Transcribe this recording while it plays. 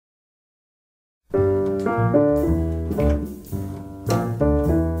I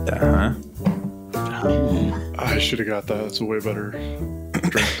should have got that. It's a way better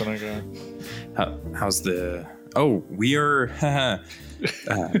drink than I got. How's the... Oh, we are...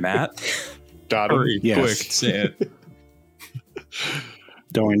 Matt? Got him. Yes. Quick, say it.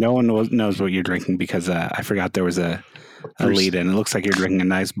 Don't worry, no one knows what you're drinking because I forgot there was a lead in. It looks like you're drinking a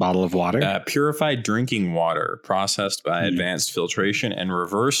nice bottle of water. Purified drinking water processed by advanced filtration and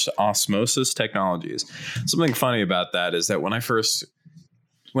reverse osmosis technologies. Something funny about that is that when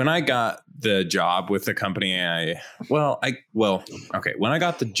I got the job with the company when I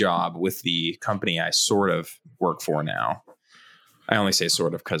got the job with the company I sort of work for now, I only say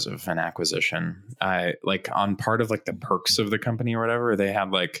sort of because of an acquisition. I like on part of like the perks of the company or whatever, they had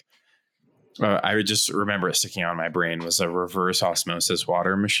like, I would just remember it sticking on my brain was a reverse osmosis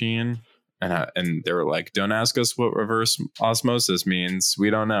water machine. And they were like, don't ask us what reverse osmosis means. We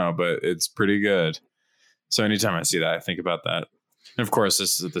don't know, but it's pretty good. So anytime I see that, I think about that. And of course,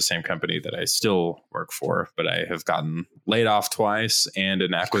 this is the same company that I still work for, but I have gotten laid off twice and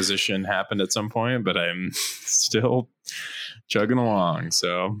an acquisition happened at some point, but I'm still chugging along.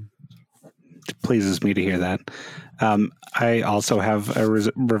 So It pleases me to hear that. I also have a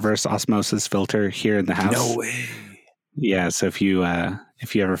reverse osmosis filter here in the house. no way. Yeah, so if you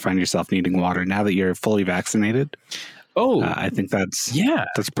ever find yourself needing water now that you're fully vaccinated, I think that's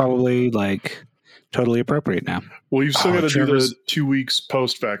probably like totally appropriate now. Well, you've still got to do the 2 weeks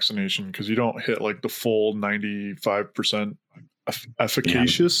post-vaccination because you don't hit like the full 95%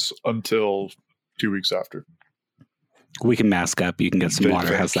 efficacious until 2 weeks after. We can mask up. You can get some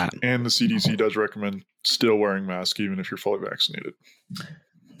water. How's that? And the CDC does recommend still wearing masks even if you're fully vaccinated.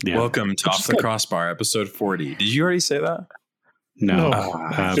 Yeah. Welcome to Off the Crossbar, episode 40. Did you already say that? No.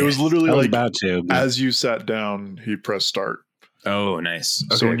 It was literally I was like about to, but as you sat down, he pressed start. Oh, nice.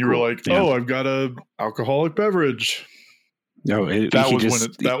 So when you were like, I've got a alcoholic beverage. no,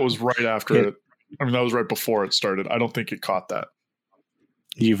 That was right after it. I mean, that was right before it started. I don't think it caught that.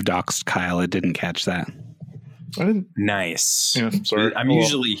 You've doxed Kyle. It didn't catch that. I didn't. Nice. Yeah, sorry. I'm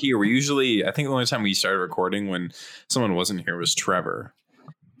usually here. I think the only time we started recording when someone wasn't here was Trevor.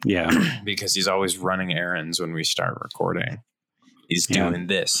 Yeah. Because he's always running errands when we start recording. He's doing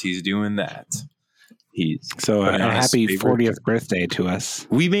this. He's doing that. So a happy 40th birthday to us.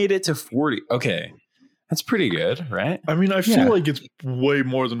 We made it to 40. Okay. That's pretty good, right? I mean, I feel like it's way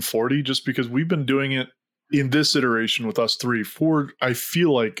more than 40 just because we've been doing it in this iteration with us three for, I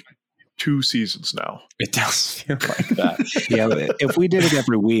feel like, 2 seasons now. It does feel like that. Yeah. If we did it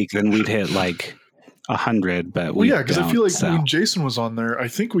every week, then we'd hit like 100. But because I feel like when Jason was on there, I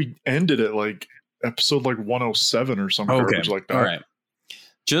think we ended at like episode like 107 or something. Okay. Like that. All right.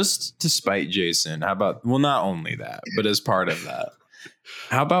 Just to spite Jason, how about, well, not only that, but as part of that,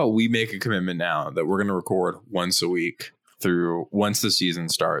 how about we make a commitment now that we're going to record once a week through once the season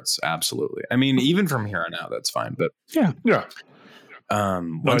starts? Absolutely. I mean, even from here on out, that's fine. But yeah.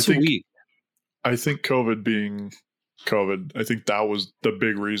 Once a week. I think COVID being COVID, I think that was the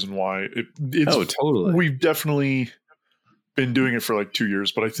big reason why it's totally. We've definitely been doing it for like 2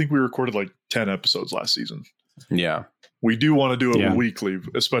 years, but I think we recorded like 10 episodes last season. Yeah. We do want to do it weekly,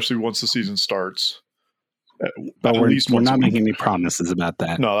 especially once the season starts. But we're not making any promises about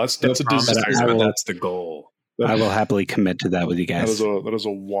that. No, that's a desire. That's the goal. I will happily commit to that with you guys. That is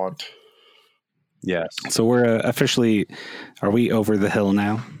a want. Yes. So we're officially, are we over the hill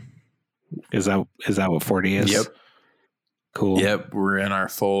now? Is that what 40 is? Yep. Cool. Yep. We're in our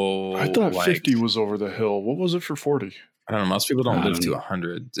full. I thought 50 was over the hill. What was it for 40? I don't know. Most people don't live to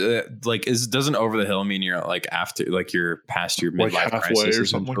 100. Doesn't over the hill mean you're like after, like you're past your midlife like halfway crisis or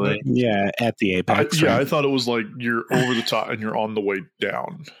something like that? Yeah, at the apex. I thought it was like you're over the top and you're on the way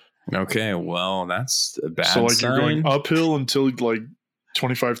down. Okay, well, that's a bad So like sign. you're going uphill until like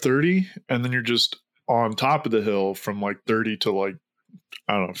 25, 30, and then you're just on top of the hill from like 30 to like,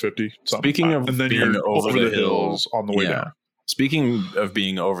 I don't know, 50. Something. Speaking of and then being you're over the hills on the way down. Speaking of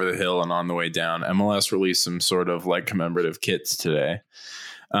being over the hill and on the way down, MLS released some sort of like commemorative kits today.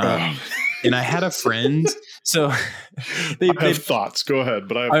 And I had a friend. So they have thoughts. Go ahead,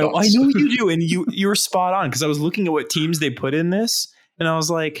 but I have thoughts. I know you do, and you were spot on because I was looking at what teams they put in this, and I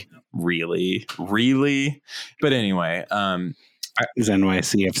was like, really? But anyway, is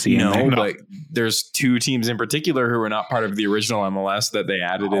NYCFC in there? No, but there's 2 teams in particular who are not part of the original MLS that they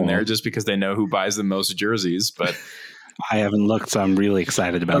added in there just because they know who buys the most jerseys. But I haven't looked, so I'm really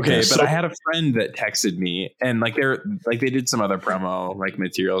excited about this. But I had a friend that texted me, and like they did some other promo like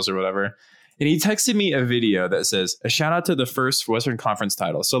materials or whatever, And he texted me a video that says, a shout out to the first Western Conference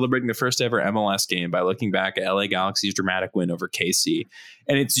title, celebrating the first ever MLS game by looking back at LA Galaxy's dramatic win over KC.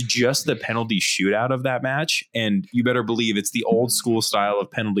 And it's just the penalty shootout of that match. And you better believe it's the old school style of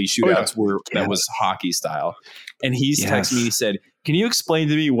penalty shootouts that was hockey style. And he's texted me, he said, can you explain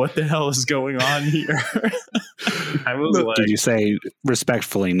to me what the hell is going on here? I was like, did you say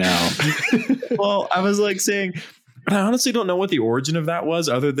respectfully no? Well, I was like saying, I honestly don't know what the origin of that was,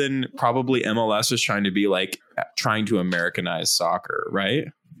 other than probably MLS is trying to Americanize soccer, right?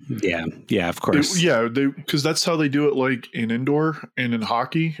 Yeah, of course. Because that's how they do it, like in indoor and in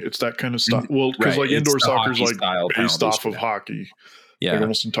hockey. It's that kind of stuff. Well, because like indoor soccer is like based off of hockey. Yeah, like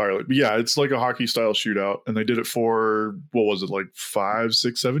almost entirely. But yeah, it's like a hockey style shootout, and they did it for what was it, like 5,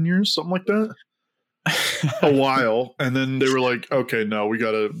 6, 7 years, something like that. A while, and then they were like, okay, no, we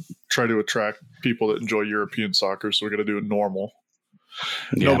got to try to attract people that enjoy European soccer, so we got to do it normal.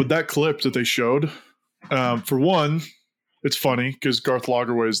 No, but that clip that they showed, for one, it's funny because Garth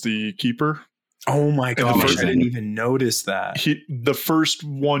Lagerwey is the keeper. Oh my gosh, I didn't even notice that. The first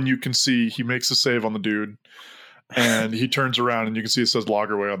one you can see, he makes a save on the dude, and he turns around and you can see it says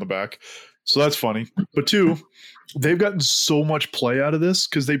Lagerwey on the back. So that's funny. But two, they've gotten so much play out of this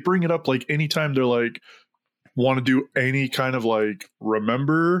because they bring it up like anytime they're like want to do any kind of like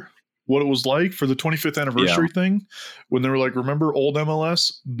remember what it was like for the 25th anniversary thing. When they were like, remember old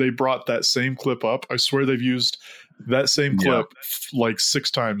MLS? They brought that same clip up. I swear they've used that same clip like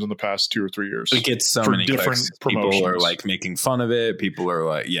 6 times in the past 2 or 3 years. It gets so many different promotions. People are like making fun of it. People are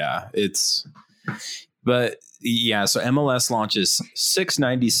like, so MLS launches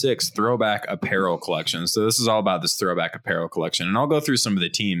 696 throwback apparel collection. So this is all about this throwback apparel collection. And I'll go through some of the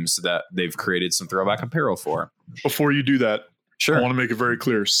teams that they've created some throwback apparel for. Before you do that, sure, I want to make it very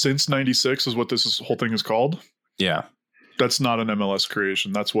clear. Since 96 is what this whole thing is called. Yeah. That's not an MLS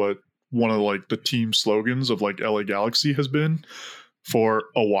creation. That's what one of like the team slogans of like LA Galaxy has been for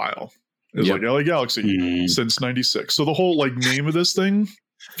a while. It's like LA Galaxy since 96. So the whole like name of this thing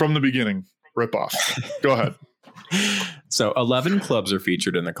from the beginning, rip off. Go ahead. So 11 clubs are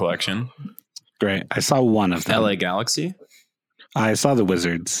featured in the collection. Great. I saw one of them. LA Galaxy? I saw the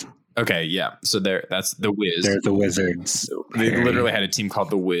Wizards. Okay, yeah. So that's the Wiz. They're the Wizards. So they literally had a team called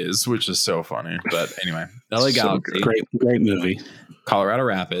the Wiz, which is so funny. But anyway, LA Galaxy. Great movie. Colorado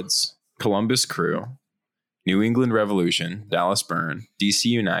Rapids, Columbus Crew, New England Revolution, Dallas Burn, DC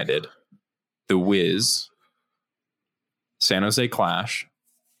United, the Wiz, San Jose Clash,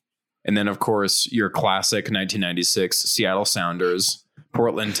 and then, of course, your classic 1996 Seattle Sounders,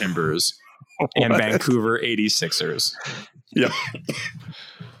 Portland Timbers, and Vancouver 86ers. Yep.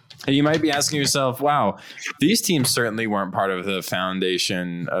 And you might be asking yourself, wow, these teams certainly weren't part of the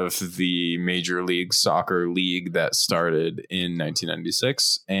foundation of the Major League Soccer League that started in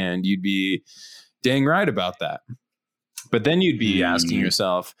 1996. And you'd be dang right about that. But then you'd be asking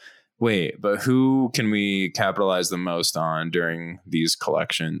yourself, wait, but who can we capitalize the most on during these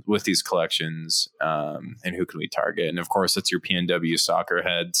collections, and who can we target? And of course, it's your PNW soccer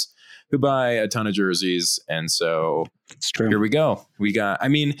heads who buy a ton of jerseys. And so it's true. Here we go.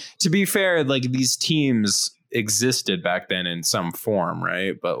 To be fair, like these teams existed back then in some form,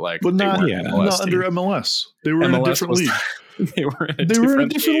 right? But not under MLS. They were in a different league. They were in a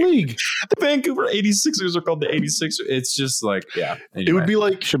different league. The Vancouver 86ers are called the 86ers. It's just like, yeah. Anyway. It would be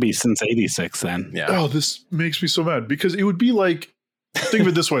like... Should be since 86 then. Yeah. Oh, this makes me so mad because it would be like... Think of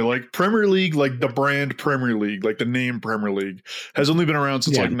it this way, like Premier League, like the brand Premier League, like the name Premier League has only been around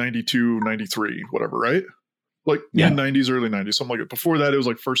since like 92, 93, whatever, right? Like in the 90s, early 90s, something like that. Before that, it was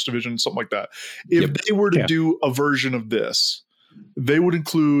like First Division, something like that. If they were to do a version of this, they would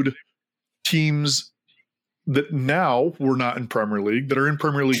include teams that now were not in Premier League, that are in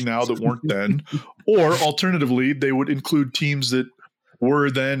Premier League now that weren't then. Or alternatively, they would include teams that were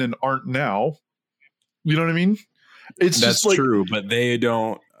then and aren't now. You know what I mean? That's true, but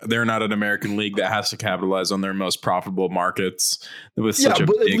they're not an American league that has to capitalize on their most profitable markets with such a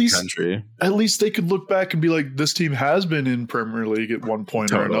big country. At least they could look back and be like, this team has been in Premier League at one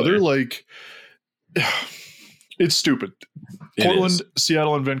point or another. Like, it's stupid. Portland,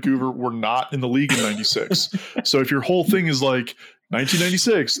 Seattle, and Vancouver were not in the league in 96. So if your whole thing is like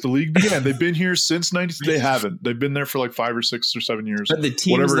 1996, the league began. They've been here since 96. They haven't. They've been there for like 5 or 6 or 7 years. But the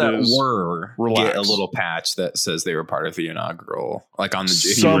teams get a little patch that says they were part of the inaugural, like on the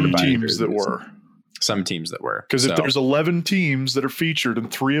some teams that were. Some teams that were. Because if there's 11 teams that are featured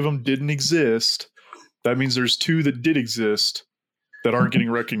and 3 of them didn't exist, that means there's 2 that did exist that aren't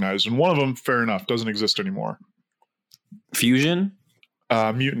getting recognized. And one of them, fair enough, doesn't exist anymore. Fusion?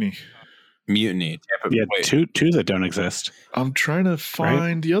 Mutiny. Mutiny. Yeah, two that don't exist. I'm trying to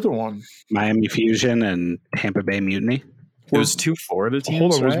find the other one. Miami Fusion and Tampa Bay Mutiny. It was 2 Florida teams.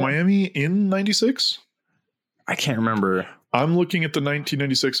 Hold on, right? was Miami in 96? I can't remember. I'm looking at the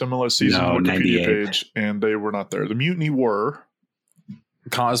 1996 MLS season Wikipedia 98. page, and they were not there. The Mutiny were.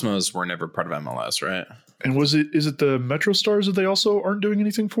 Cosmos were never part of MLS, right? And is it the Metro Stars that they also aren't doing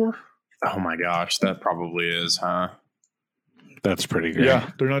anything for? Oh my gosh, that probably is, huh? That's pretty good. Yeah,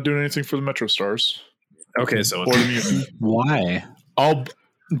 they're not doing anything for the Metro Stars. Okay, so or the Mutiny. Why? I'll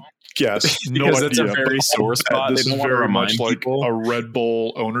guess. No because idea. it's a very sore spot. This They is don't want to very remind much people. like a Red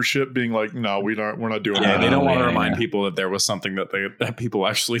Bull ownership being like, no, we're not doing Yeah, that. they don't want to yeah, remind yeah. people that there was something that people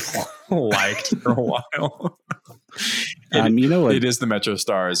actually liked for a while. You know what? It is the Metro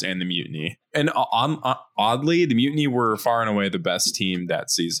Stars and the Mutiny. And oddly, the Mutiny were far and away the best team that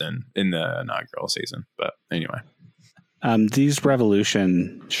season in the inaugural season. But anyway. These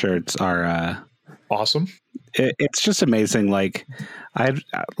Revolution shirts are Awesome. It's just amazing. Like,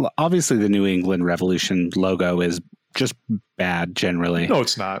 obviously the New England Revolution logo is just bad generally. No,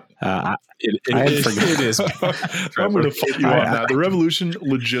 it's not. It is. I'm going to fight you on that. The Revolution,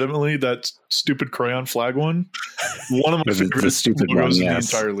 legitimately, that stupid crayon flag one, one of my favorite stupid logos one, in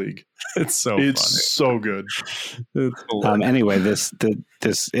yes. the entire league. It's It's so good. Anyway, this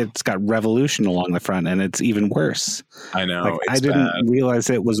it's got Revolution along the front, and it's even worse. I know. Like, I didn't realize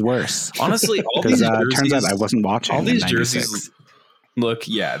it was worse. Honestly, all these jerseys, turns out I wasn't watching. All these jerseys look,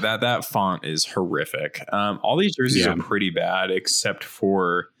 yeah, that font is horrific. All these jerseys are pretty bad, except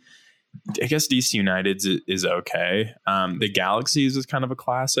for, I guess, DC United's is okay. The Galaxies is kind of a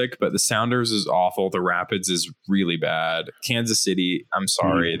classic, but the Sounders is awful. The Rapids is really bad. Kansas City, I'm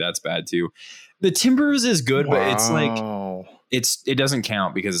sorry, that's bad too. The Timbers is good, but it's like it doesn't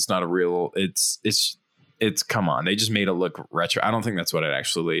count because it's not a real. It's come on. They just made it look retro. I don't think that's what it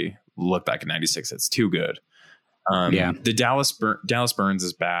actually looked like in '96. It's too good. The Dallas Burns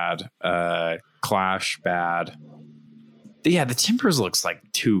is bad. Clash bad. Yeah, the Timbers looks like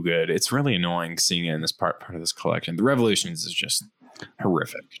too good. It's really annoying seeing it in this part of this collection. The Revolutions is just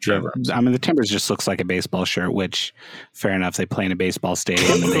horrific. Trevor, I mean, the Timbers just looks like a baseball shirt, which, fair enough, they play in a baseball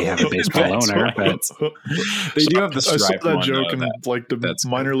stadium and they have a baseball owner. Right. But they do have the I saw striped that one, joke though, and like the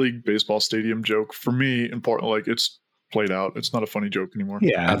minor league baseball stadium joke. For me, important, like it's played out. It's not a funny joke anymore.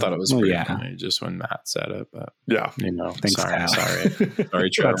 Yeah, I thought it was pretty funny just when Matt said it, but thanks, Kyle. sorry,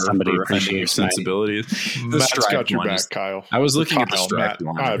 Trevor, somebody for appreciate your sensibilities. The Matt's got striped your one back, is, Kyle. I was looking at the striped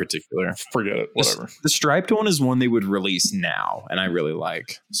one in I particular. Forget it. Whatever. The striped one is one they would release now, and I really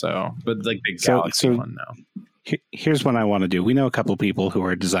like. So, but like the Galaxy one now. Here's what I want to do. We know a couple people who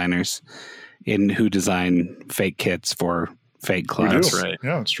are designers who design fake kits for fake clubs. That's right.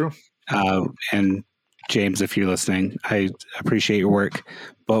 Yeah, it's true. And James, if you're listening, I appreciate your work.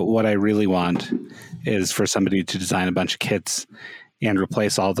 But what I really want is for somebody to design a bunch of kits and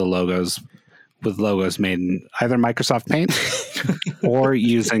replace all the logos with logos made in either Microsoft Paint or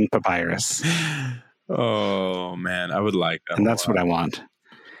using Papyrus. Oh, man. I would like that. And that's what I want.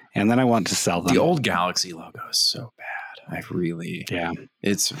 And then I want to sell them. The old Galaxy logo is so bad. I really... Yeah.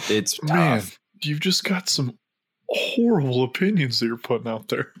 It's Man, tough. you've just got some horrible opinions that you're putting out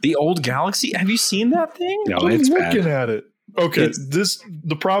there. The old Galaxy? Have you seen that thing? No, I'm it's looking bad. at it. Okay,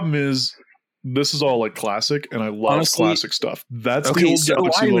 the problem is this is all like classic, and I love classic stuff. That's the old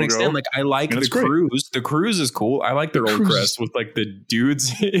Galaxy logo. Extent, like I like the Cruise. The Cruise is cool. I like their old crest with like the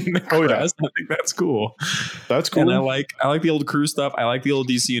dudes in the crest. I think that's cool. That's cool. And I like the old Cruise stuff. I like the old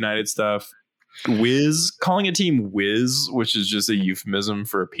DC United stuff. Whiz, calling a team Whiz, which is just a euphemism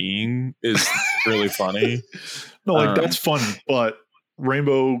for peeing, is really funny. No, like that's funny, but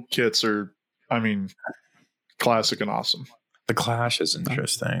rainbow kits are, I mean, classic and awesome. The Clash is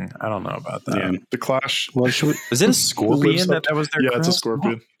interesting. I don't know about that. Yeah. The Clash. Well, is it a scorpion that was their crest? It's a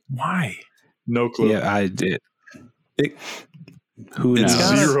scorpion. Why? No clue. Yeah, I did. Who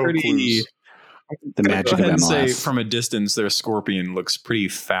knows? Zero clues. The magic of MLS. Say from a distance, their scorpion looks pretty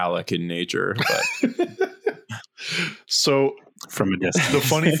phallic in nature. But. So from a distance, the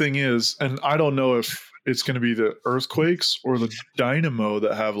funny thing is, and I don't know if it's going to be the Earthquakes or the Dynamo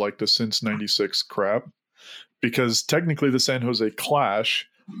that have like the since '96 crap, because technically the San Jose Clash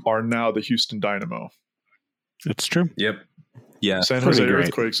are now the Houston Dynamo. It's true. Yep. Yeah. San Jose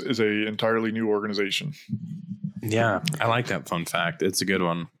Earthquakes is a entirely new organization. Yeah, I like that fun fact. It's a good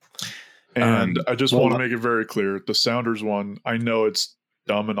one. And I just want to make it very clear, the Sounders one, I know it's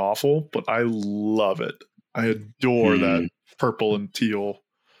dumb and awful, but I love it. I adore that purple and teal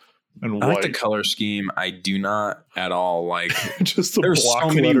and white. I like the color scheme. I do not at all like just the there's block so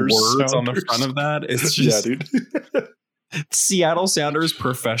many letters words Sounders on the front of that. It's just yeah, dude. Seattle Sounders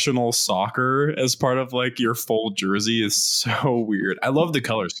professional soccer as part of like your full jersey is so weird. I love the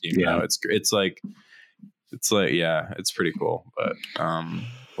color scheme. Yeah. It's yeah, it's pretty cool. But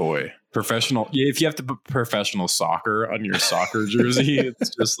boy, professional. Yeah, if you have to put professional soccer on your soccer jersey,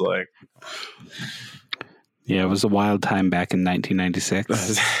 it's just like. Yeah, it was a wild time back in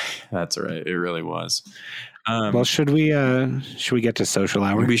 1996. That's right. It really was. Well, should we get to social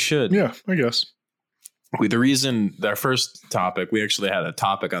hour? We should. Yeah, I guess. The reason our first topic, we actually had a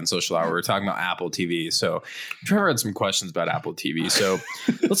topic on social hour. We were talking about Apple TV. So Trevor had some questions about Apple TV. So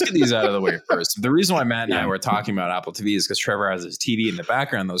let's get these out of the way first. The reason why Matt and I were talking about Apple TV is because Trevor has his TV in the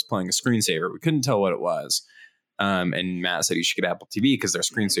background that was playing a screensaver. We couldn't tell what it was. And Matt said you should get Apple TV because their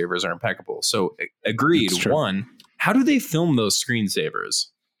screensavers are impeccable. So agreed. One, how do they film those screensavers?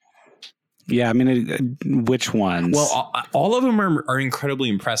 Yeah, I mean, which ones? Well, all of them are incredibly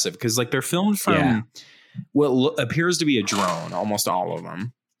impressive because like they're filmed from what appears to be a drone, almost all of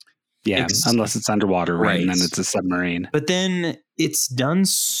them. Yeah, unless it's underwater, right? And then it's a submarine. But then it's done.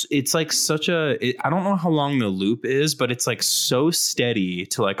 It's like I don't know how long the loop is, but it's like so steady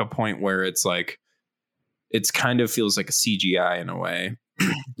to like a point where it's like, it's kind of feels like a CGI in a way,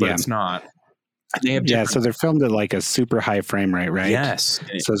 but it's not. They have so they're filmed at like a super high frame rate, right? Yes.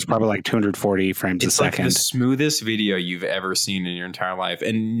 So it's probably like 240 frames a second. It's like the smoothest video you've ever seen in your entire life.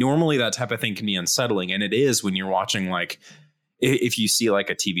 And normally that type of thing can be unsettling. And it is when you're watching, like, if you see like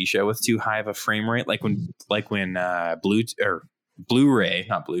a TV show with too high of a frame rate, like when Blu-ray,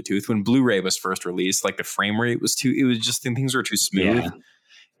 not Bluetooth, when Blu-ray was first released, like the frame rate was things were too smooth. Yeah.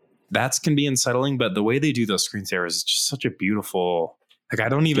 That can be unsettling, but the way they do those screensavers is just such a beautiful. Like, I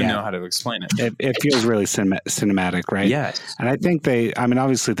don't even know how to explain it. It feels really cinematic, right? Yes. And I think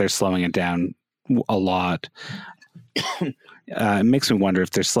obviously they're slowing it down a lot. It makes me wonder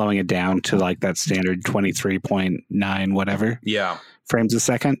if they're slowing it down to like that standard 23.9 whatever frames a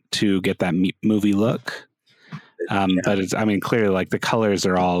second to get that movie look. But it's, clearly like the colors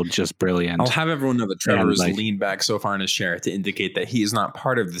are all just brilliant. I'll have everyone know that Trevor's leaned back so far in his chair to indicate that he is not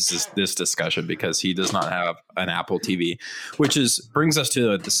part of this discussion because he does not have an Apple TV, which brings us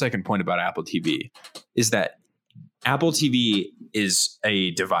to the second point about Apple TV is that Apple TV is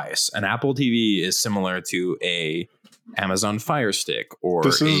a device. An Apple TV is similar to a Amazon Fire Stick or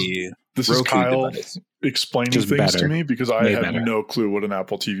this is Kyle device. Explaining things to me because I have no clue what an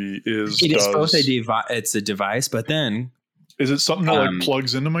Apple TV is. It is both it's a device, but then is it something that like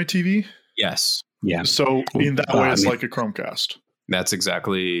plugs into my TV? Yes. Yeah. So in that way, it's like a Chromecast. That's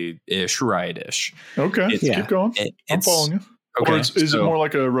exactly right-ish. Okay. Keep going. I'm following you. Okay. Or is it more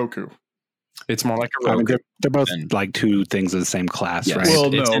like a Roku? It's more like a Roku. They're both like two things of the same class, right? Well,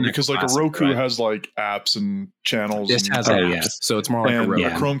 no, because like a Roku has like apps and channels. This has apps, so it's more like a Roku.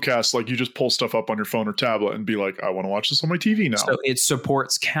 A Chromecast, like you just pull stuff up on your phone or tablet and be like, I want to watch this on my TV now. So it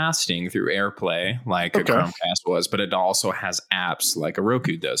supports casting through AirPlay like a Chromecast was, but it also has apps like a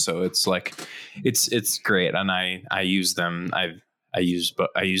Roku does. So it's like it's great, and I use them. I use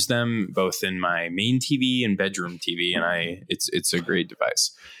them both in my main TV and bedroom TV, and it's a great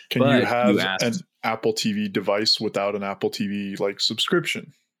device. Can you have an Apple TV device without an Apple TV like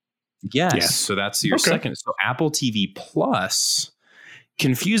subscription? Yes. So that's your second. So Apple TV Plus,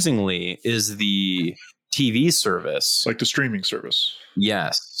 confusingly, is the TV service, like the streaming service.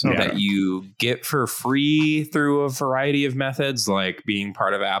 Yes. So that you get for free through a variety of methods, like being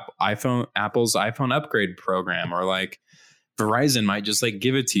part of Apple's iPhone upgrade program, or like Verizon might just like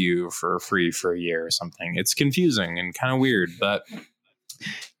give it to you for free for a year or something. It's confusing and kind of weird, but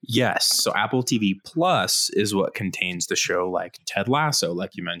yes. So Apple TV Plus is what contains the show like Ted Lasso,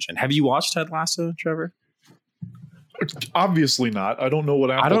 like you mentioned. Have you watched Ted Lasso, Trevor? Obviously not. I don't know what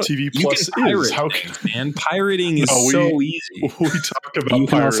Apple TV Plus is. How can man? Pirating is so easy. We talked about you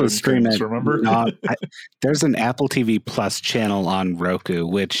can also stream things, it. Remember? There's an Apple TV Plus channel on Roku,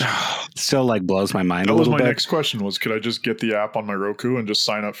 which still like blows my mind. That was my bit. next question: was could I just get the app on my Roku and just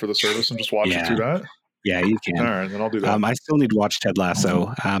sign up for the service and just watch it through that? Yeah, you can. All right, then I'll do that. I still need to watch Ted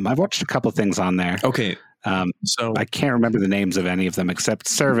Lasso. I've watched a couple things on there. Okay. So I can't remember the names of any of them except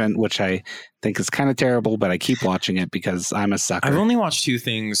Servant, which I think is kind of terrible, but I keep watching it because I'm a sucker. I've only watched two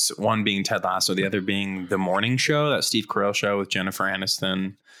things, one being Ted Lasso, the other being The Morning Show, that Steve Carell show with Jennifer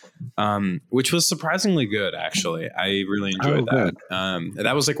Aniston, which was surprisingly good, actually. I really enjoyed that.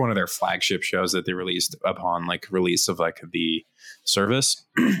 That was like one of their flagship shows that they released upon like release of like the service.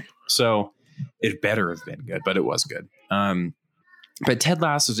 So it better have been good, but it was good. But Ted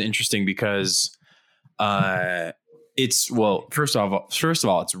Lasso is interesting because first of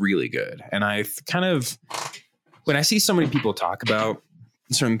all, it's really good. And I kind of, when I see so many people talk about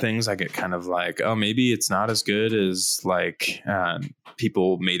certain things, I get kind of like, oh, maybe it's not as good as like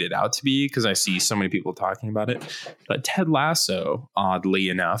people made it out to be, because I see so many people talking about it. But Ted Lasso, oddly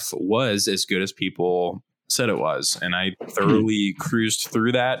enough, was as good as people said it was, and I thoroughly cruised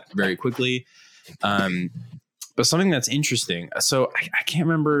through that very quickly. But something that's interesting, so I can't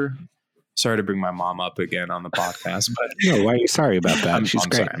remember. Sorry to bring my mom up again on the podcast, but no, why are you sorry about that? She's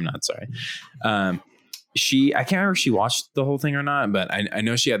great. Sorry, I'm not sorry. I can't remember if she watched the whole thing or not, but I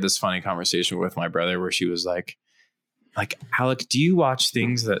know she had this funny conversation with my brother where she was like, Alec, do you watch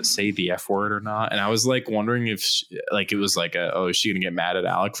things that say the F word or not? And I was like wondering if it was like, is she going to get mad at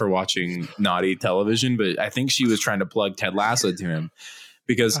Alec for watching naughty television? But I think she was trying to plug Ted Lasso to him,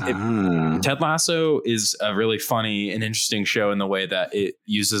 because Ted Lasso is a really funny and interesting show in the way that it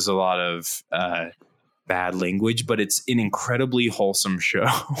uses a lot of bad language, but it's an incredibly wholesome show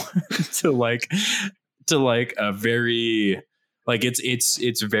to a very, like,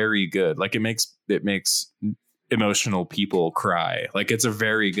 it's very good. Like, it makes emotional people cry. Like, it's a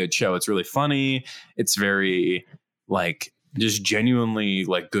very good show. It's really funny. It's very, like, just genuinely,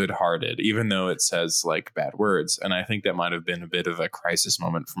 like, good-hearted, even though it says, like, bad words. And I think that might have been a bit of a crisis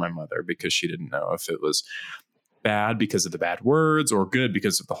moment for my mother, because she didn't know if it was bad because of the bad words or good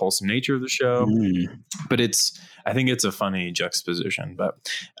because of the wholesome nature of the show. But I think it's a funny juxtaposition. But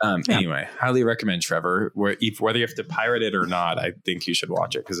anyway, highly recommend, Trevor. Whether you have to pirate it or not, I think you should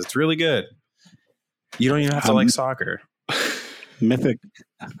watch it, because it's really good. You don't even have to like soccer. Mythic,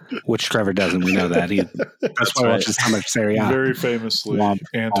 which Trevor doesn't. We know that. That's why he watches so much Serie A. Very famously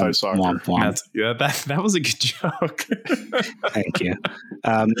anti-soccer. That was a good joke. Thank you.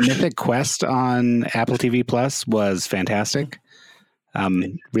 Mythic Quest on Apple TV Plus was fantastic.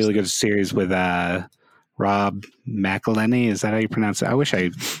 Really good series with Rob McElhenney. Is that how you pronounce it? I wish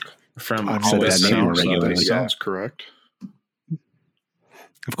I said that name more regularly. Sounds correct.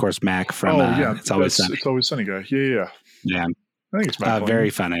 Of course, Mac from It's Always Sunny. It's Always Sunny guy. Yeah. I think it's very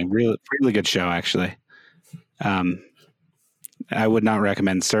funny. Really good show, actually. I would not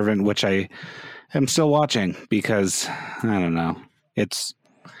recommend Servant, which I am still watching, because I don't know.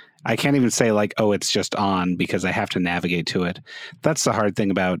 I can't even say like, oh, it's just on, because I have to navigate to it. That's the hard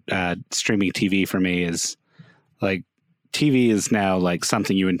thing about streaming TV for me, is like, TV is now like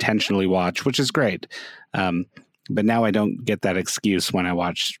something you intentionally watch, which is great. But now I don't get that excuse when I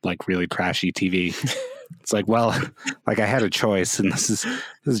watch like really trashy TV. It's like, well, like, I had a choice, and this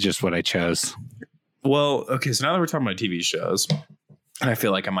is just what I chose. Well, okay, so now that we're talking about TV shows, and I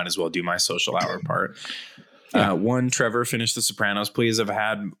feel like I might as well do my social hour part. One, Trevor finished The Sopranos. Please, I've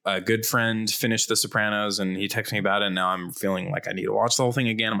had a good friend finish The Sopranos, and he texted me about it, and now I'm feeling like I need to watch the whole thing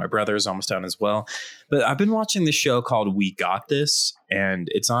again. My brother is almost done as well. But I've been watching this show called We Got This, and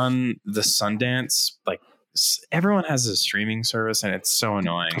it's on the Sundance. Like, everyone has a streaming service, and it's so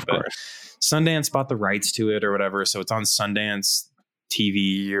annoying. Of course. Sundance bought the rights to it or whatever, so it's on Sundance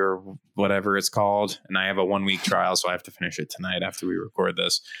TV or whatever it's called, and I have a 1-week trial, so I have to finish it tonight after we record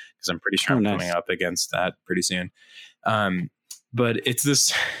this, because I'm pretty sure I'm coming up against that pretty soon. But it's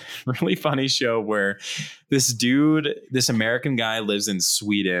this really funny show where this American guy lives in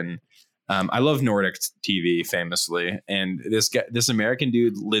Sweden. I love Nordic TV famously, and this American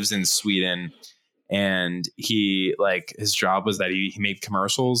dude lives in Sweden. And he, like, his job was that he made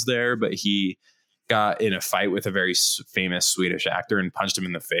commercials there, but he got in a fight with a very famous Swedish actor and punched him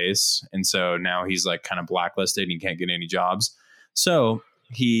in the face. And so now he's like kind of blacklisted and he can't get any jobs. So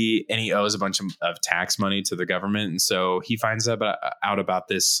he owes a bunch of tax money to the government. And so he finds out about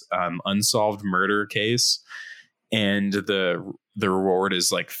this unsolved murder case. And the reward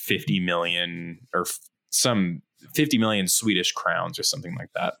is like 50 million or some 50 million Swedish crowns or something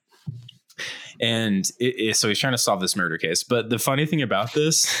like that. And so he's trying to solve this murder case. But the funny thing about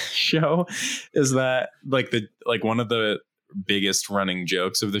this show is that like one of the biggest running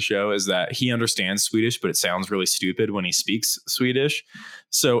jokes of the show is that he understands Swedish, but it sounds really stupid when he speaks Swedish.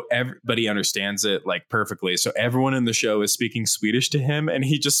 So everybody understands it like perfectly. So everyone in the show is speaking Swedish to him, and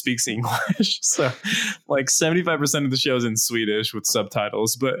he just speaks English. So like 75% of the show is in Swedish with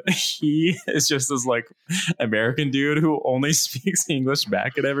subtitles, but he is just this like American dude who only speaks English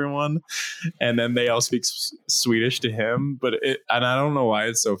back at everyone. And then they all speak Swedish to him. And I don't know why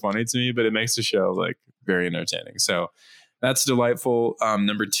it's so funny to me, but it makes the show like very entertaining. So that's delightful.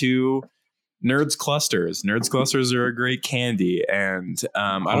 Number 2, Nerds Clusters. Nerds Clusters are a great candy. And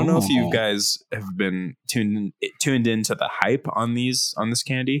I don't know if you guys have been tuned into the hype on this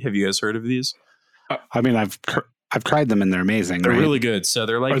candy. Have you guys heard of these? I mean, I've tried them and they're amazing. They're really good. So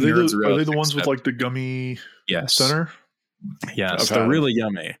they're like, are they the ones with like the gummy center? Yes, they're really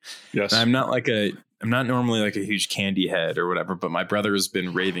yummy. Yes. And I'm not like a not normally like a huge candy head or whatever, but my brother has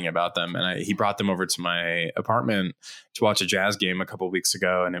been raving about them, and he brought them over to my apartment to watch a Jazz game a couple of weeks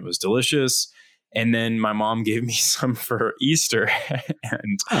ago, and it was delicious. And then my mom gave me some for Easter,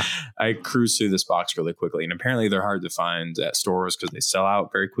 and I cruised through this box really quickly. And apparently they're hard to find at stores because they sell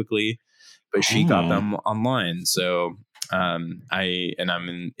out very quickly. But she got them online, so I'm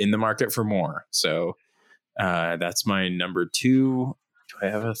in the market for more. So that's my number 2. Do I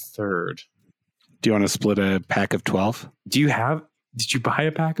have a third? Do you want to split a pack of 12? Did you buy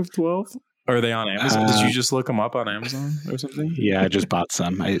a pack of 12? Or are they on Amazon? Did you just look them up on Amazon or something? Yeah, I just bought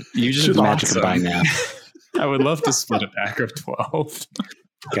some. You just the bought magic some. of buying now. I would love to split a pack of 12.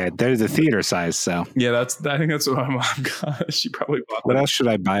 Okay, they're the theater size, so. Yeah, I think that's what my mom got. She probably bought What them. else should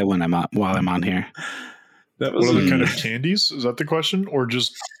I buy while I'm on here? That was What other kind of candies? Is that the question? Or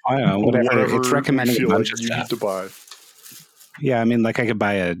just I don't know, whatever. It's you recommending a feel bunch like of you need stuff. to buy? Yeah, I mean, like I could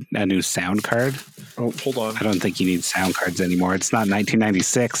buy a new sound card. Oh, hold on. I don't think you need sound cards anymore. It's not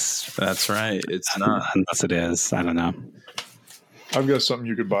 1996. That's right. It's not. Unless it is. I don't know. I've got something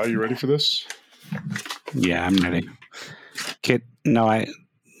you could buy. You ready for this? Yeah, I'm ready.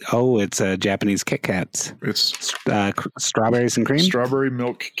 It's a Japanese Kit Kats. It's Strawberries and cream. strawberry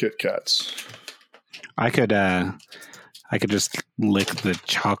milk Kit Kats. I could just lick the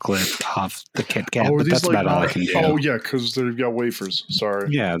chocolate off the Kit Kat, are but these that's about all I can do. Oh, yeah, because they've got wafers. Sorry.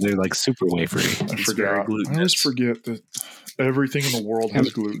 Yeah, they're like super wafery. I It's forgot. very I always glutinous. forget that everything in the world has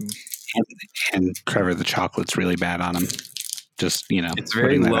gluten. And Trevor, the chocolate's really bad on them. Just, It's very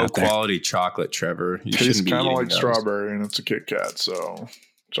putting that low out there. quality chocolate, Trevor. You Tastes shouldn't be kind of eating like those. strawberry, and it's a Kit Kat, so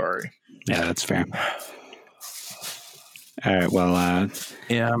sorry. Yeah, that's fair. All right, well,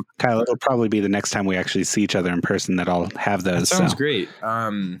 Yeah, Kyle, it'll probably be the next time we actually see each other in person that I'll have those. that sounds so. great.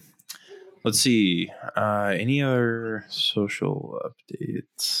 Let's see. Any other social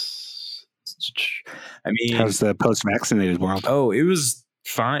updates? I mean, How's the post-vaccinated world? oh, it was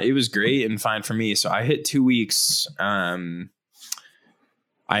fine. It was great and fine for me. So I hit 2 weeks. I'm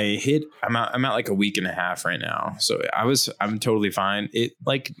at like a week and a half right now. So I'm totally fine. It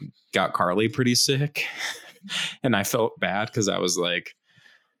like got Carly pretty sick. And I felt bad because I was like,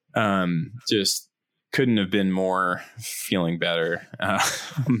 just couldn't have been more feeling better.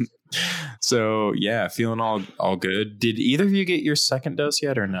 So yeah, feeling all good. Did either of you get your second dose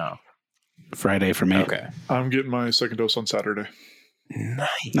yet or no? Friday for me. Okay. I'm getting my second dose on Saturday.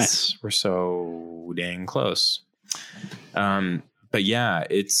 Nice. We're so dang close. But yeah,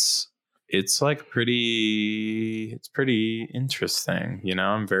 it's like it's pretty interesting.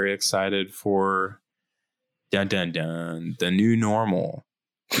 I'm very excited for the new normal.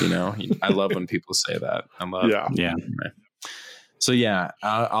 I love when people say that. I love. Yeah. So yeah,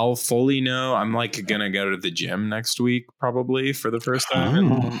 I'll fully know. I'm like gonna go to the gym next week probably for the first time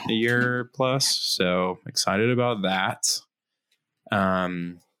in a year plus. So excited about that.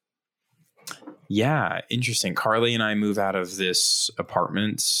 Yeah, interesting. Carly and I move out of this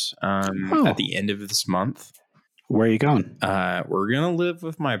apartment at the end of this month. Where are you going? We're gonna live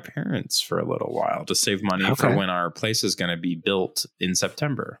with my parents for a little while to save money for when our place is gonna be built in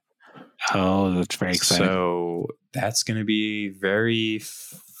September. Oh, that's very exciting. So that's gonna be very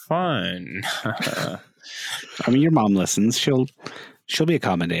fun. I mean, your mom listens. She'll be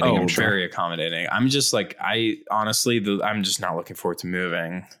accommodating. Oh, I'm sure. very accommodating. I'm just like, I'm just not looking forward to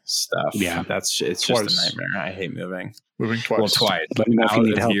moving stuff. Yeah. It's just a nightmare. I hate moving. Moving twice. Well, twice. Let me know if you Out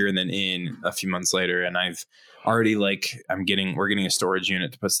need of help. here and then in a few months later. And I've already we're getting a storage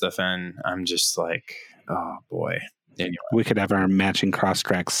unit to put stuff in. I'm just like, oh boy. Anyway. We could have our matching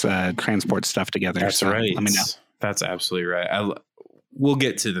Crosstrex transport stuff together. That's so right. Let me know. That's absolutely right. We'll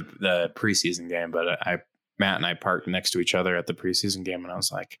get to the preseason game, but Matt and I parked next to each other at the preseason game, and I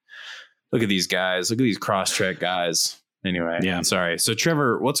was like, look at these guys. Look at these Crosstrek guys. Anyway, Yeah. Sorry. So,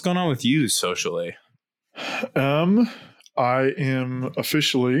 Trevor, what's going on with you socially? I am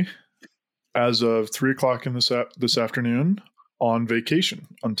officially, as of 3:00 this afternoon, on vacation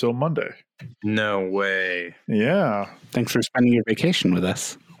until Monday. No way. Yeah. Thanks for spending your vacation with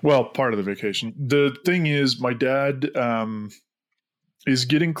us. Well, part of the vacation. The thing is, my dad is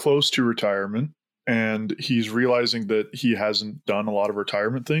getting close to retirement, and he's realizing that he hasn't done a lot of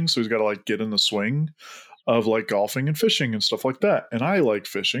retirement things. So he's got to get in the swing of golfing and fishing and stuff like that. And I like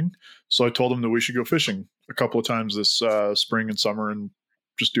fishing. So I told him that we should go fishing a couple of times this spring and summer and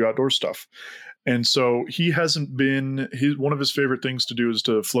just do outdoor stuff. And so he hasn't been, one of his favorite things to do is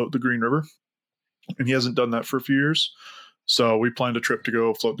to float the Green River. And he hasn't done that for a few years. So we planned a trip to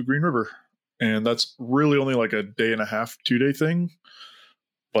go float the Green River. And that's really only a day and a half, 2-day thing.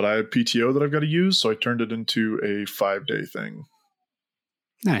 But I have PTO that I've got to use. So I turned it into a 5-day thing.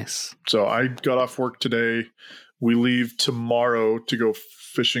 Nice. So I got off work today. We leave tomorrow to go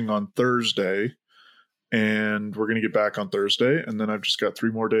fishing on Thursday, and we're going to get back on Thursday. And then I've just got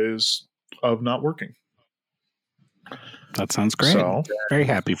 3 more days of not working. That sounds great. So, very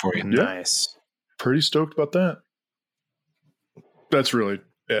happy for you. Yeah, nice. Pretty stoked about that. That's really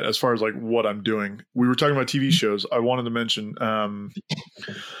it as far as like what I'm doing. We were talking about TV shows. I wanted to mention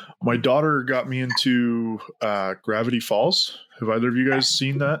my daughter got me into Gravity Falls. Have either of you guys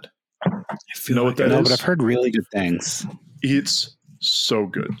seen that? I feel know like what that is? But I've heard really good things. It's so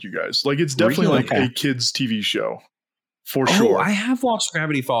good, you guys. Like, it's definitely like a kids' TV show for sure. I have watched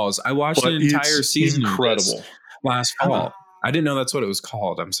Gravity Falls. I watched an entire season. Incredible. Last fall. I didn't know that's what it was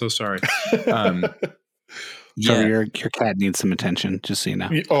called. I'm so sorry. So your cat needs some attention, just so you know.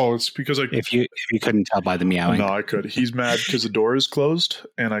 Oh, it's because if you couldn't tell by the meowing. No, I could. He's mad because the door is closed,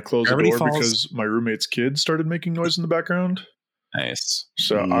 and I closed the door because my roommate's kid started making noise in the background. Nice.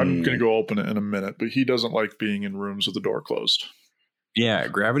 So I'm going to go open it in a minute, but he doesn't like being in rooms with the door closed. Yeah,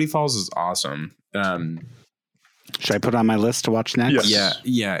 Gravity Falls is awesome. Should I put on my list to watch next? Yes.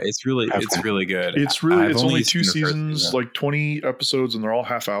 Yeah, it's really good. It's only 2 seasons, like 20 episodes, and they're all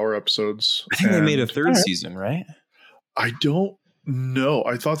half-hour episodes. I think they made a 3rd season, right? I don't know.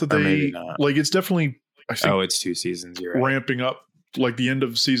 I thought that they like it's definitely. I think it's 2 seasons. You're right. Ramping up, like the end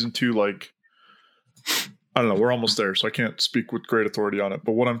of season 2. Like, I don't know. We're almost there, so I can't speak with great authority on it.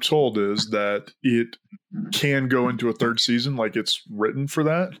 But what I'm told is that it can go into a 3rd season, like it's written for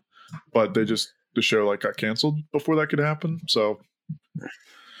that, but the show like got canceled before that could happen. So,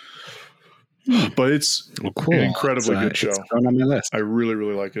 but it's an incredibly good show. It's on my list. I really,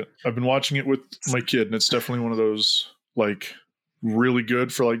 really like it. I've been watching it with my kid, and it's definitely one of those like really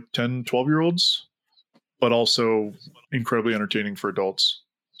good for like 10, 12-year-olds, but also incredibly entertaining for adults.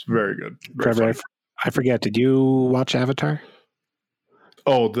 It's very good. Very Trevor, I forget. Did you watch Avatar?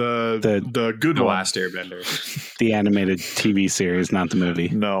 Oh, the good one. The Last Airbender. The animated TV series, not the movie.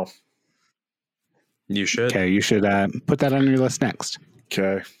 No. You should. Okay, you should put that on your list next.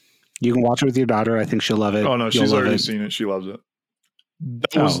 Okay. You can watch it with your daughter. I think she'll love it. Oh, no, she's already seen it. She loves it.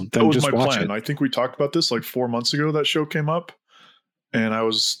 That was my plan. I think we talked about this like 4 months ago. That show came up, and I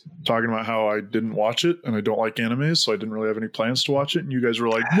was talking about how I didn't watch it, and I don't like animes, so I didn't really have any plans to watch it. And you guys were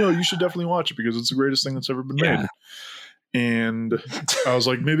like, no, you should definitely watch it because it's the greatest thing that's ever been made. And I was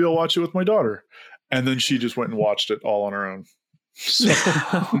like, maybe I'll watch it with my daughter. And then she just went and watched it all on her own. So,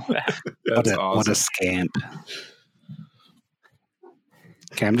 what a scamp.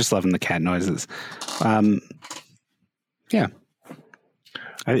 Okay, I'm just loving the cat noises. Yeah.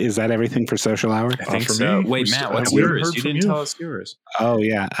 Is that everything for Social Hour? I think so. Wait, Matt, what's yours? You didn't tell us yours. Oh,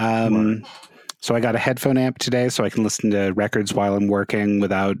 yeah. So I got a headphone amp today so I can listen to records while I'm working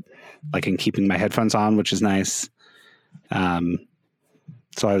without and keeping my headphones on, which is nice. So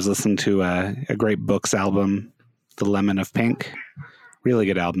I was listening to a great Books album, The Lemon of Pink. Really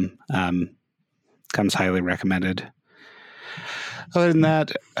good album. Comes highly recommended. Other than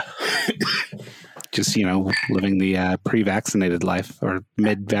that, just, living the pre-vaccinated life or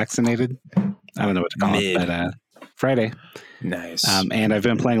mid-vaccinated. I don't know what to call it, but Friday. Nice. And I've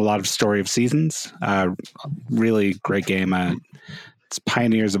been playing a lot of Story of Seasons. Really great game. It's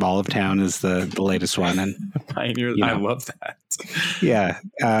Pioneers of Olive Town is the latest one. And Pioneers, I love that. Yeah.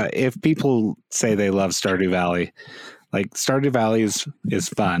 If people say they love Stardew Valley, Stardew Valley is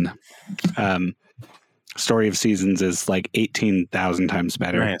fun. Story of Seasons is 18,000 times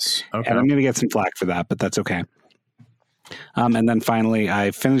better. Nice. Okay. And I'm going to get some flack for that, but that's okay. And then finally,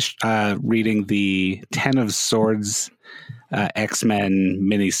 I finished reading the 10 of Swords X-Men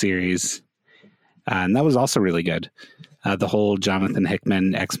miniseries. And that was also really good. The whole Jonathan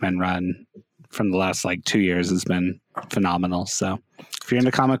Hickman X-Men run from the last 2 years has been phenomenal. So if you're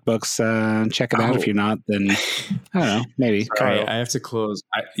into comic books, check it out. If you're not, then I don't know, maybe. Sorry, I have to close.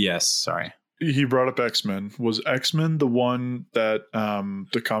 Yes, sorry. He brought up X-Men. Was X-Men the one that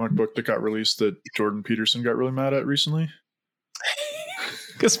the comic book that got released that Jordan Peterson got really mad at recently?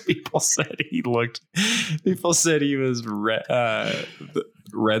 Because people said he was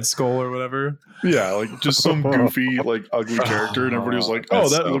Red Skull or whatever. Yeah, just some goofy, ugly character, and everybody was like, "Oh,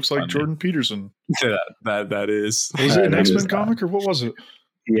 that looks funny. Like Jordan Peterson." Yeah, that is. Was it an X-Men comic or what was it?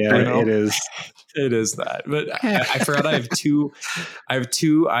 Yeah, it is. It is that. But I forgot I have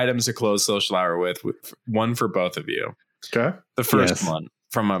two items to close Social Hour with one for both of you. Okay. The first one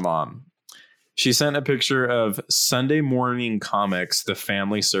from my mom. She sent a picture of Sunday Morning Comics, The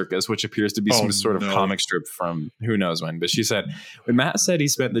Family Circus, which appears to be some sort of comic strip from who knows when. But she said, when Matt said he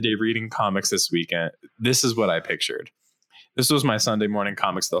spent the day reading comics this weekend, this is what I pictured. This was my Sunday morning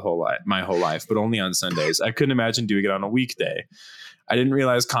comics my whole life, but only on Sundays. I couldn't imagine doing it on a weekday. I didn't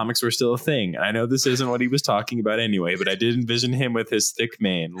realize comics were still a thing. I know this isn't what he was talking about anyway, but I did envision him with his thick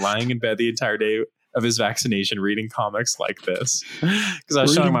mane, lying in bed the entire day of his vaccination, reading comics like this. Because I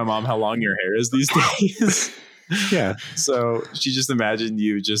was showing my mom how long your hair is these days. Yeah. So she just imagined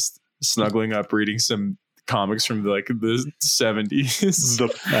you just snuggling up, reading some comics from like the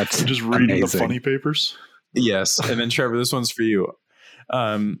 70s. That's just reading amazing. The funny papers. Yes. And then Trevor, this one's for you.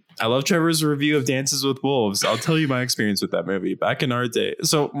 I love Trevor's review of Dances with Wolves. I'll tell you my experience with that movie back in our day.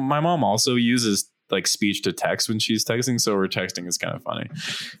 So my mom also uses like speech to text when she's texting, so her texting is kind of funny.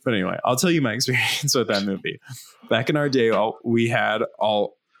 But anyway, I'll tell you my experience with that movie. Back in our day, we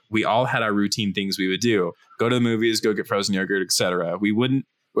all had our routine things we would do: go to the movies, go get frozen yogurt, etc.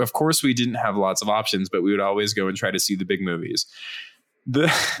 Of course, we didn't have lots of options, but we would always go and try to see the big movies.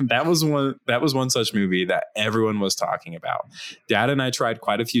 That was one such movie that everyone was talking about. Dad and I tried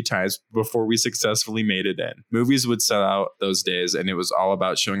quite a few times before we successfully made it in. Movies would sell out those days, and it was all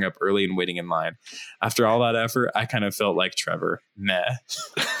about showing up early and waiting in line. After all that effort, I kind of felt like Trevor. Meh.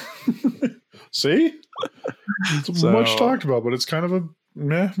 See? It's much talked about, but it's kind of a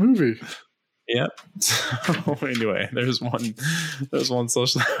meh movie. Yep. So anyway, there's one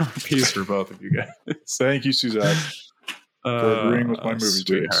social piece for both of you guys. Thank you, Suzanne. For agreeing with my movie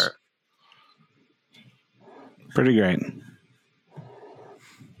sweetheart. Pretty great.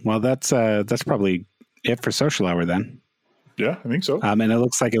 Well, that's probably it for Social Hour then. Yeah, I think so. And it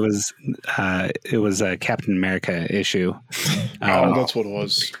looks like it was a Captain America issue. That's what it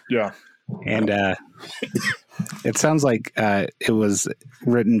was. Yeah. And it sounds like it was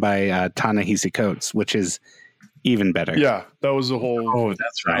written by Ta-Nehisi Coates, which is even better. Yeah, that was the whole. Oh,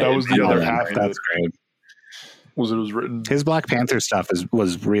 that's right. That was the other half. That's great. Was written? His Black Panther stuff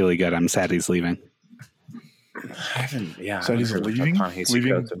was really good. I'm sad he's leaving. Sad he's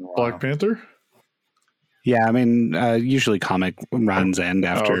leaving Black Panther. Yeah, I mean, usually comic runs end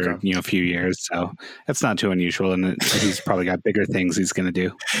after a few years, so it's not too unusual, and he's probably got bigger things he's going to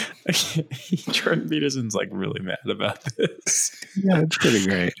do. Jordan Peterson's like really mad about this. Yeah, it's pretty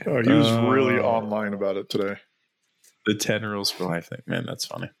great. Oh, he was really online about it today. The 10 rules for life thing, man, that's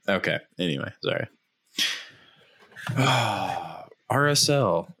funny. Okay, anyway, sorry.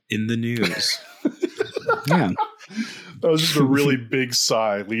 RSL in the news. Yeah, that was just a really big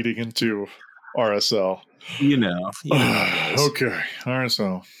sigh leading into RSL. You know. Okay,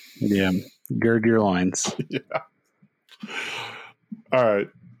 RSL. Yeah, gird your loins. Yeah. All right.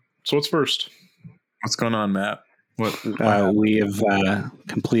 So what's first? What's going on, Matt? We have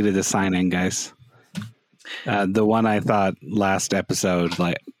completed the signing, guys. The one I thought last episode,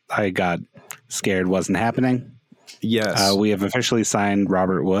 like I got scared wasn't happening. Yes. We have officially signed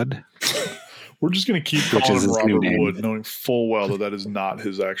Robert Wood. We're just going to keep calling him Robert Wood, knowing full well that is not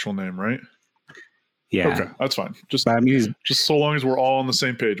his actual name, right? Yeah. Okay, that's fine. Just so long as we're all on the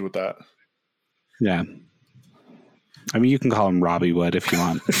same page with that. Yeah. I mean, you can call him Robbie Wood if you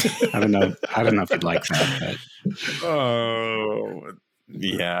want. I don't know if you'd like that. But. Oh,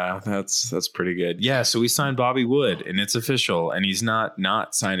 yeah, that's pretty good. Yeah, so we signed Bobby Wood, and it's official, and he's not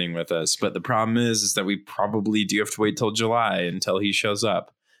signing with us. But the problem is that we probably do have to wait till July until he shows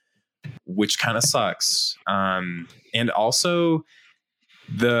up, which kind of sucks. And also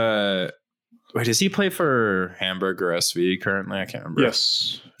does he play for Hamburg or SV currently? I can't remember.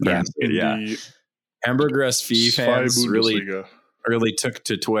 Yes. Yeah. Hamburg or SV fans really took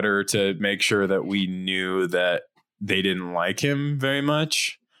to Twitter to make sure that we knew that they didn't like him very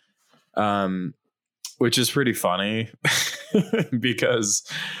much, which is pretty funny because,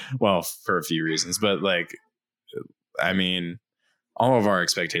 well, for a few reasons, but like, I mean, all of our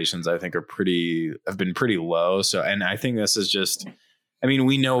expectations, I think, have been pretty low. So, and I think this is just, I mean,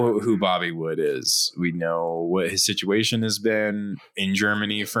 we know who Bobby Wood is. We know what his situation has been in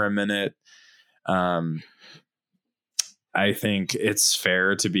Germany for a minute. I think it's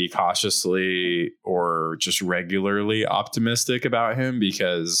fair to be cautiously or just regularly optimistic about him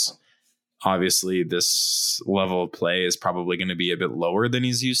because obviously this level of play is probably going to be a bit lower than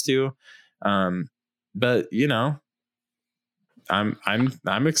he's used to. But you know,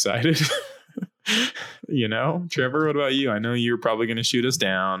 I'm excited. You know, Trevor, what about you? I know you're probably going to shoot us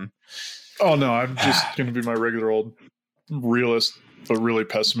down. Oh no, I'm just going to be my regular old realist, but really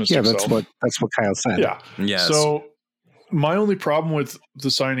pessimistic. Yeah, that's what Kyle said. Yeah. Yes. So my only problem with the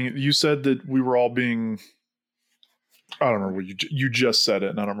signing, you said that we were all being, I don't remember what you just said it,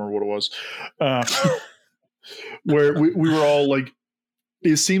 and I don't remember what it was. Where we were all like,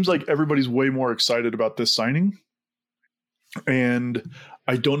 it seems like everybody's way more excited about this signing. And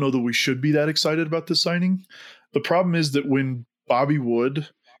I don't know that we should be that excited about this signing. The problem is that when Bobby Wood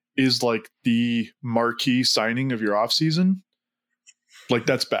is like the marquee signing of your offseason, like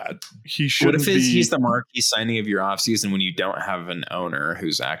that's bad. He shouldn't What if he's the marquee signing of your offseason when you don't have an owner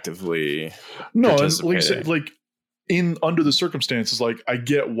who's actively and like in under the circumstances, like I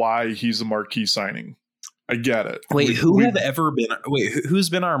get why he's the marquee signing. I get it. Wait, who's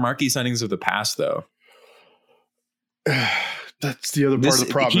been our marquee signings of the past though? That's the other part of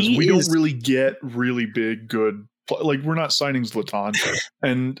the problem is we don't really get really big, good. Like we're not signing Zlatan.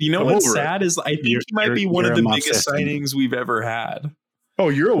 And you know what's sad is I think he might be one of the biggest signings we've ever had. Oh,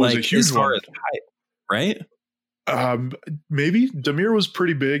 Euro was a huge one, right? Maybe Demir was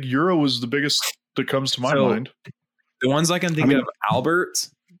pretty big. Euro was the biggest that comes to my mind. The ones I can think of, Albert,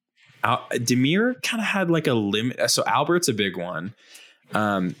 Demir kind of had like a limit. So Albert's a big one.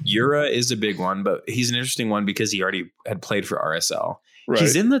 Euro is a big one, but he's an interesting one because he already had played for RSL. Right.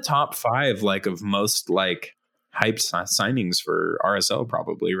 He's in the top 5 like of most like hyped signings for RSL,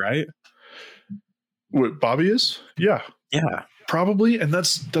 probably, right? What Bobby is? Yeah. Probably, and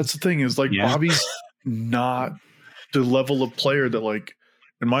that's the thing is like Bobby's not the level of player that, like,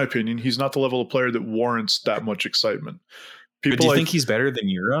 in my opinion, he's not the level of player that warrants that much excitement. But do you think he's better than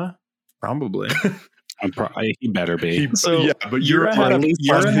Euro? Probably. He better be. But Euro had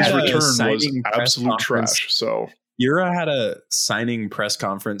his return was absolute trash. So Euro had a signing press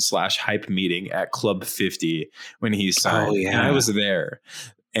conference / hype meeting at Club 50 when he signed, and I was there.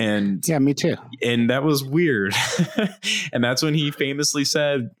 And yeah, me too. And that was weird. And that's when he famously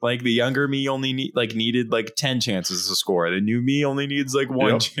said, like, the younger me only needed like 10 chances to score. The new me only needs like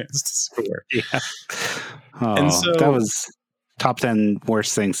 1 chance to score. Yeah. Oh, and so that was top 10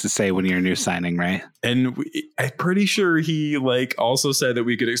 worst things to say when you're a new signing, right? And I'm pretty sure he like also said that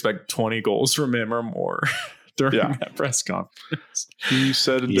we could expect 20 goals from him or more during that press conference. He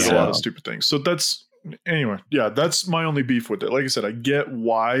said and did a lot of stupid things. So that's my only beef with it. Like I said, I get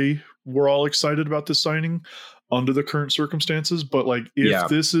why we're all excited about this signing under the current circumstances, but like if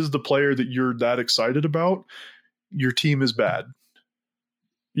this is the player that you're that excited about, your team is bad.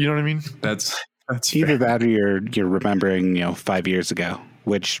 You know what I mean? That's either that or you're remembering 5 years ago,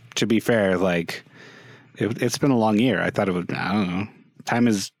 which, to be fair, like it's been a long year. I thought it would. I don't know. Time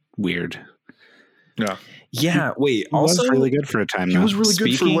is weird. Yeah. Yeah. Wait. He also, was really good for a time. He was really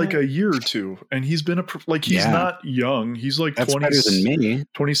good for like a year or two, and he's been he's not young. He's like 20, better than me.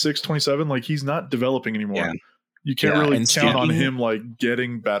 26, 27. Like he's not developing anymore. Yeah. You can't really count on him like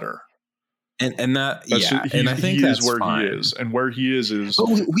getting better. And that and I think that's where he is, and where he is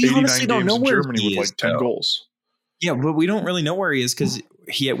we honestly don't know where Germany with like 10 goals. Yeah, but we don't really know where he is because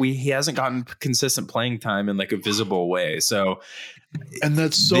he hasn't gotten consistent playing time in like a visible way. So, and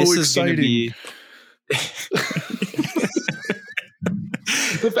that's so exciting.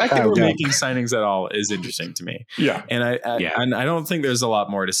 The fact that we're making signings at all is interesting to me. Yeah. And I don't think there's a lot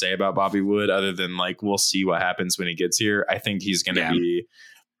more to say about Bobby Wood other than like we'll see what happens when he gets here. I think he's going to be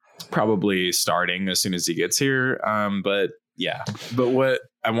probably starting as soon as he gets here. But what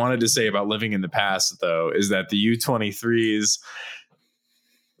I wanted to say about living in the past though is that the U23s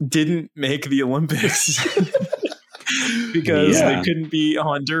didn't make the Olympics because they couldn't beat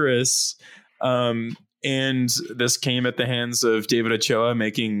Honduras. And this came at the hands of David Ochoa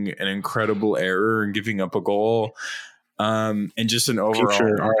making an incredible error and giving up a goal. And just an overall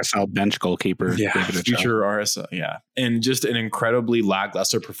future RSL bench goalkeeper. Yeah, future RSL. Yeah. And just an incredibly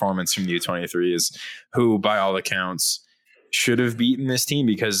lackluster performance from the U23s, who by all accounts should have beaten this team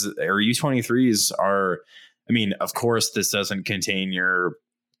because our U23s are, I mean, of course, this doesn't contain your,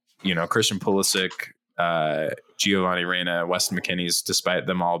 Christian Pulisic, Giovanni Reyna, Weston McKennie's, despite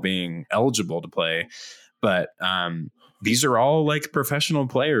them all being eligible to play. But these are all like professional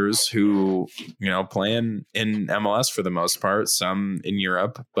players who, play in MLS for the most part, some in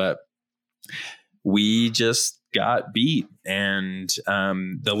Europe, but we just got beat. And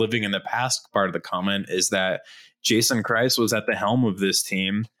the living in the past part of the comment is that Jason Kreis was at the helm of this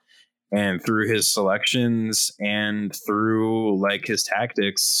team, and through his selections and through like his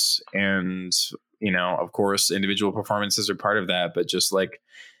tactics and, of course, individual performances are part of that, but just like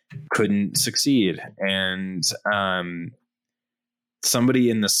couldn't succeed. And somebody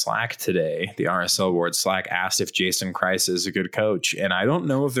in the Slack today, the RSL Ward Slack, asked if Jason Kreis is a good coach. And I don't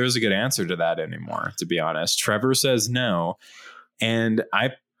know if there's a good answer to that anymore, to be honest. Trevor says no. And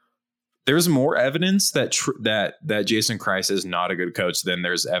there's more evidence that Jason Kreis is not a good coach than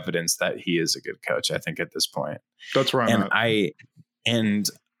there's evidence that he is a good coach, I think, at this point. That's right. And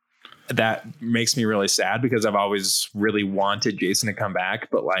that makes me really sad because I've always really wanted Jason to come back.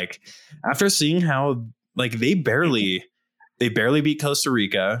 But like after seeing how like they barely beat Costa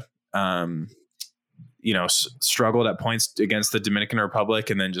Rica, struggled at points against the Dominican Republic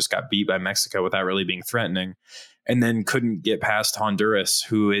and then just got beat by Mexico without really being threatening, and then couldn't get past Honduras,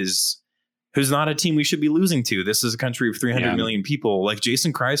 who's not a team we should be losing to. This is a country of 300 million people. Like,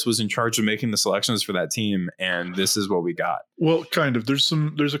 Jason Kreis was in charge of making the selections for that team, and this is what we got. Well, kind of. There's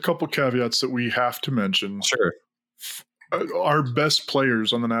a couple caveats that we have to mention. Sure. Our best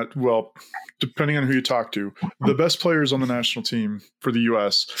players on depending on who you talk to, the best players on the national team for the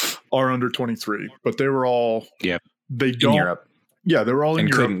U.S. are under 23, but they were all they don't. In Europe. Yeah, they were all in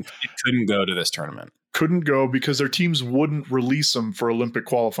Europe. Couldn't go to this tournament. Couldn't go because their teams wouldn't release them for Olympic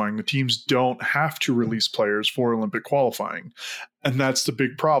qualifying. The teams don't have to release players for Olympic qualifying. And that's the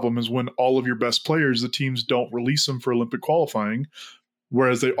big problem, is when all of your best players, the teams don't release them for Olympic qualifying,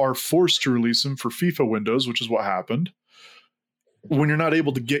 whereas they are forced to release them for FIFA windows, which is what happened. When you're not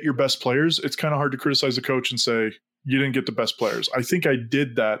able to get your best players, it's kind of hard to criticize the coach and say, you didn't get the best players. I think I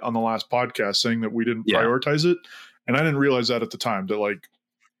did that on the last podcast, saying that we didn't prioritize it. And I didn't realize that at the time, that like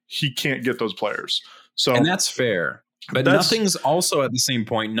he can't get those players. So, and that's fair. But nothing's also at the same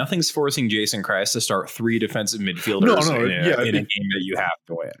point, nothing's forcing Jason Kreis to start 3 defensive midfielders in a game that you have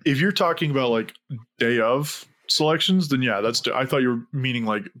to win. If you're talking about like day of selections, then I thought you were meaning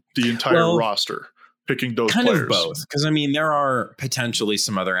like the entire roster, picking those kind players. Of both. Because I mean, there are potentially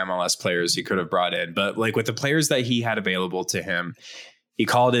some other MLS players he could have brought in, but like with the players that he had available to him, he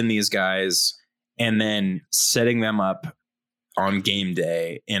called in these guys and then setting them up on game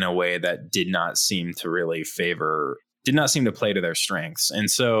day in a way that did not seem to play to their strengths.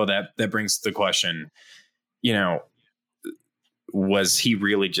 And so that brings the question, was he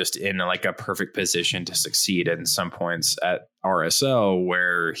really just in like a perfect position to succeed in some points at RSL,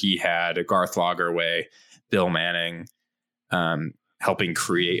 where he had Garth Lagerwey, Bill Manning, helping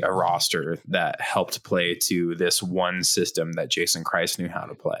create a roster that helped play to this one system that Jason Kreis knew how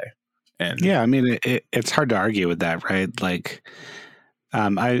to play. And I mean, it's hard to argue with that, right? Like,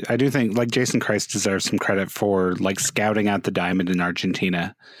 I do think like Jason Kreis deserves some credit for like scouting out the diamond in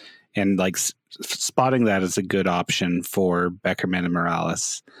Argentina and like spotting that as a good option for Beckerman and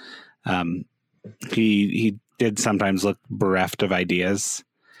Morales. He did sometimes look bereft of ideas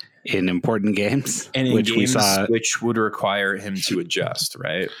in important games, and in games which would require him to adjust,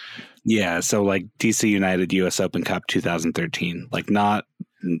 right? Yeah, so like DC United US Open Cup 2013, like not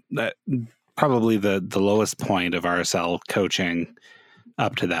that probably the lowest point of RSL coaching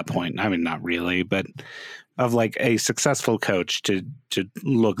up to that point. I mean, not really, but of like a successful coach to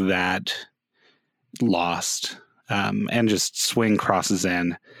look that lost and just swing crosses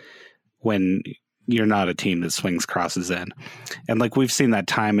in when you're not a team that swings crosses in. And like we've seen that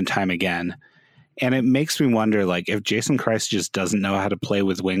time and time again. And it makes me wonder, like, if Jason Kreis just doesn't know how to play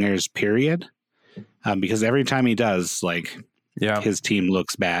with wingers, period. Because every time he does, like, his team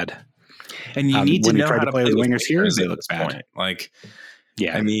looks bad. And you need to know how to play with wingers here, they look bad. Point. Like,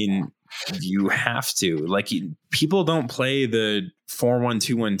 I mean, you have to. Like, people don't play the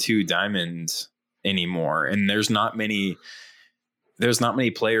 4-1-2-1-2 diamond anymore, and there's not many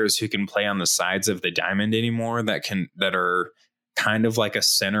players who can play on the sides of the diamond anymore that are kind of like a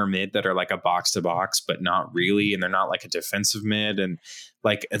center mid, that are like a box to box, but not really. And they're not like a defensive mid. And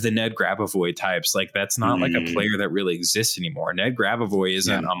like the Ned Grabavoy types, like that's not like a player that really exists anymore. Ned Grabavoy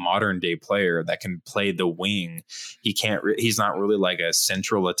isn't a modern day player that can play the wing. He's not really like a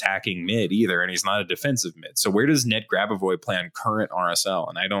central attacking mid either. And he's not a defensive mid. So where does Ned Grabavoy play on current RSL?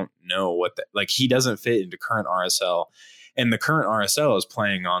 And I don't know he doesn't fit into current RSL. And the current RSL is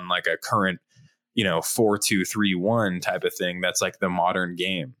playing on like a current, 4-2-3-1 type of thing. That's like the modern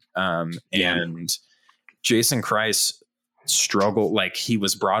game. And Jason Kreis struggled. Like, he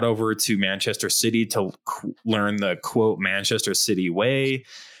was brought over to Manchester City to learn the quote Manchester City way.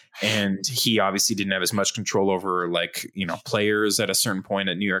 And he obviously didn't have as much control over players at a certain point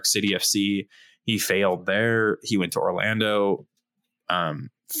at New York City FC. He failed there. He went to Orlando,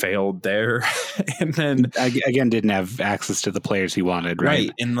 failed there. And then again, didn't have access to the players he wanted.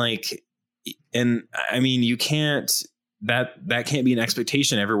 Right. And I mean, you can't, that can't be an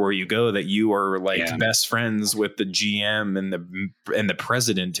expectation everywhere you go, that you are best friends with the GM and the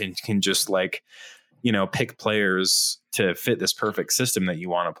president and can just pick players to fit this perfect system that you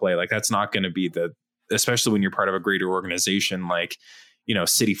want to play. Like, that's not going to be especially when you're part of a greater organization like,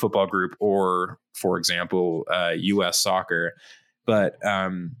 City Football Group or, for example, US Soccer. But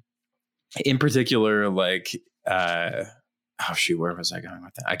in particular, where was I going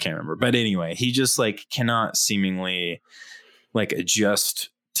with that? I can't remember. But anyway, he just cannot seemingly adjust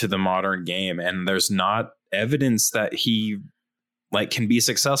to the modern game. And there's not evidence that he can be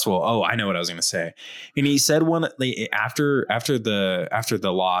successful. Oh, I know what I was going to say. And he said after the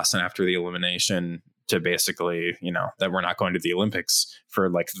loss and after the elimination to basically, that we're not going to the Olympics for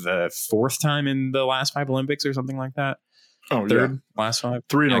like the 4th time in the last 5 Olympics or something like that. Oh, 3rd, last 5,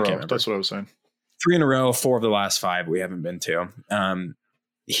 3 in a row. That's what I was saying. 3 in a row, 4 of the last 5 we haven't been to.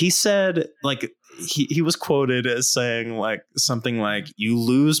 He said, like, he was quoted as saying like something like, "You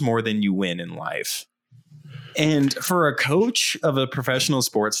lose more than you win in life." And for a coach of a professional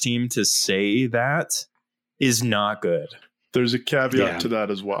sports team to say that is not good. There's a caveat to that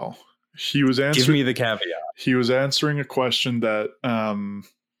as well. He was answering. Give me the caveat. He was answering a question that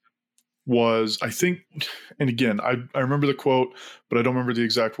was, I think, and again, I remember the quote, but I don't remember the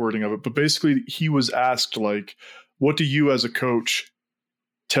exact wording of it. But basically, he was asked, like, what do you as a coach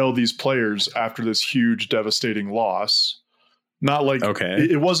tell these players after this huge, devastating loss? Not like,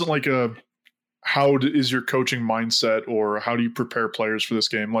 it wasn't like a, how is your coaching mindset, or how do you prepare players for this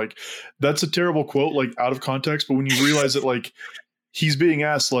game? Like, that's a terrible quote, like out of context. But when you realize that, like, he's being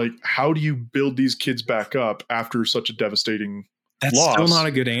asked, like, how do you build these kids back up after such a devastating That's loss? Still not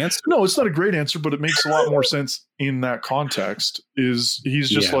a good answer. No, it's not a great answer, but it makes a lot more sense in that context. Is he's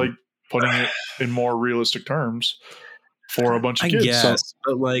just like putting it in more realistic terms for a bunch of kids. Guess,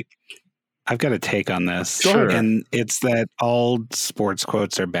 but like, I've got a take on this, Sure. And it's that all sports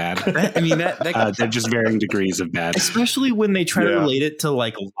quotes are bad. They're just varying degrees of bad, especially when they try to relate it to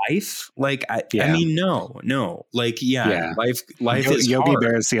like life. Like, I mean, no, like, life is Yogi hard.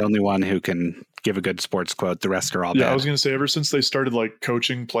 Bear is the only one who can give a good sports quote. The rest are all bad. I was going to say, ever since they started like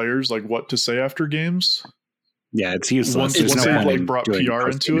coaching players, like what to say after games. Yeah, it's useless. Once they've like brought PR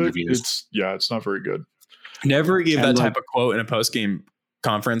into it, it's not very good. Never give that type of quote in a post-game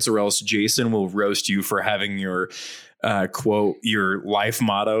conference, or else Jason will roast you for having your quote, your life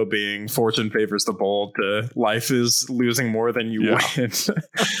motto being "Fortune favors the bold" to "Life is losing more than you win."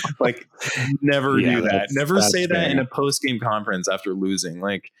 Like, never do that. Never say that in a post-game conference after losing.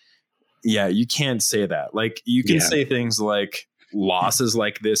 Like, you can't say that. Like, you can say things like, losses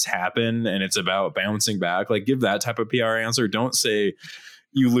like this happen and it's about bouncing back. Like, give that type of PR answer. Don't say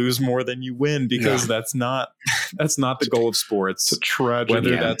you lose more than you win, because that's not the goal of sports. It's a tragic,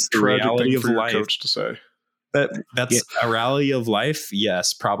 whether that's the reality of life. Coach to say that's a reality of life,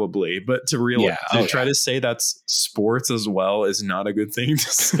 yes, probably, but to try to say that's sports as well is not a good thing to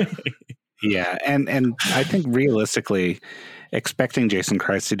say. And I think realistically, expecting Jason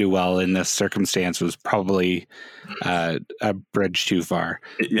Kreis to do well in this circumstance was probably a bridge too far.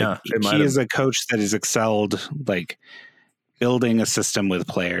 Yeah, he is a coach that has excelled, like, building a system with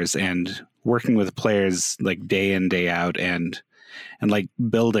players and working with players like day in, day out, and like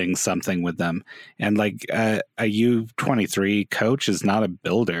building something with them. And like a U23 coach is not a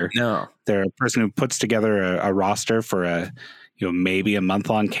builder. No, they're a person who puts together a roster for maybe a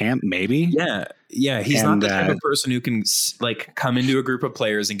month-long camp, maybe. Yeah. He's not the type of person who can like come into a group of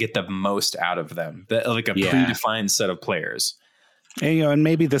players and get the most out of them. Like a predefined set of players. And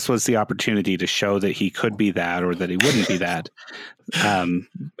maybe this was the opportunity to show that he could be that, or that he wouldn't be that. And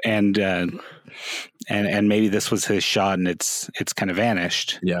maybe this was his shot, and it's kind of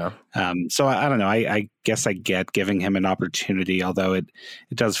vanished. Yeah. So I don't know. I guess I get giving him an opportunity, although it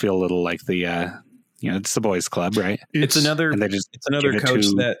does feel a little like the it's the boys' club, right? It's another coach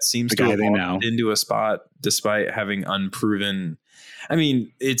that seems to have walked into a spot despite having unproven. I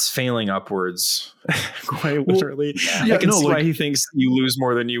mean, it's failing upwards, quite literally. I can see why he thinks you lose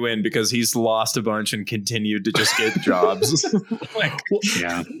more than you win, because he's lost a bunch and continued to just get jobs.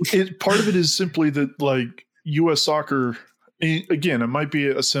 Part of it is simply that, like, U.S. soccer, again, it might be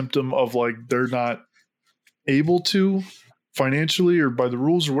a symptom of like they're not able to financially or by the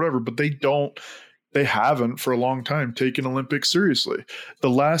rules or whatever, but they haven't for a long time taken Olympics seriously. The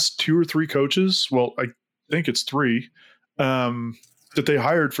last 2 or 3 coaches, well, I think it's 3, that they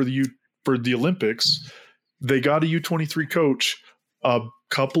hired for the Olympics, they got a U23 coach a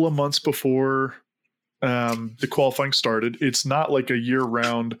couple of months before the qualifying started. It's not like a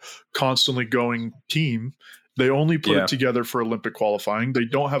year-round, constantly going team. They only put it together for Olympic qualifying. They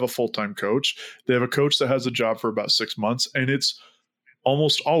don't have a full-time coach. They have a coach that has a job for about 6 months, and it's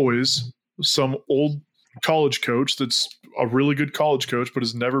almost always some old college coach that's a really good college coach but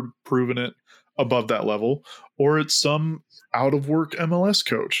has never proven it above that level, or it's some out of work MLS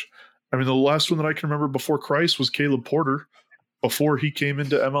coach. I mean, the last one that I can remember before Kreis was Caleb Porter before he came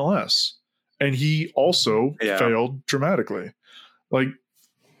into MLS, and he also failed dramatically. Like,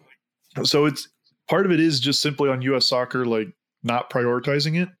 so it's part of it is just simply on U.S. soccer, like, not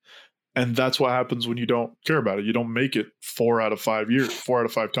prioritizing it. And that's what happens when you don't care about it. You don't make it 4 out of 5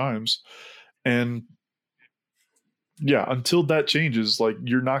 times. And until that changes, like,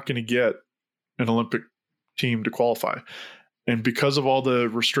 you're not going to get an Olympic team to qualify. And because of all the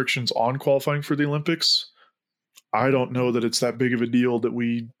restrictions on qualifying for the Olympics, I don't know that it's that big of a deal that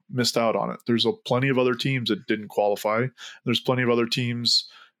we missed out on it. There's plenty of other teams that didn't qualify. There's plenty of other teams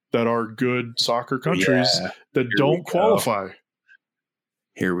that are good soccer countries that don't qualify.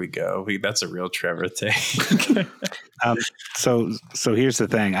 Here we go. That's a real Trevor thing. So here's the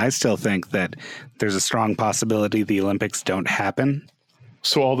thing. I still think that there's a strong possibility the Olympics don't happen.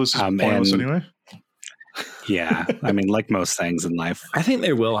 So all this is pointless anyway? Yeah. I mean, like most things in life. I think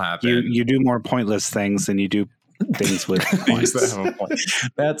they will happen. You do more pointless things than you do things with points.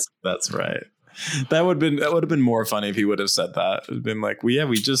 That's right. That would have been more funny if he would have said that. It'd been like, we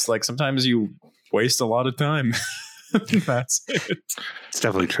just like sometimes you waste a lot of time. That's it. It's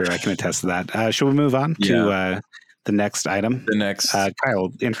definitely true. I can attest to that. Shall we move on to the next item? The next,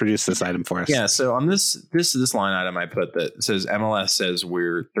 Kyle, introduce this item for us. Yeah. So on this line item, I put that says MLS says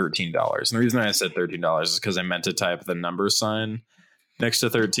we're $13. And the reason I said $13 is because I meant to type the number sign next to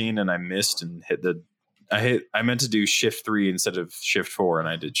 13, and I missed and I meant to do shift 3 instead of shift 4, and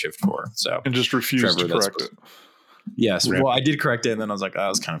I did shift 4. So and just refused to correct it. Yes. Well, I did correct it, and then I was like, oh, that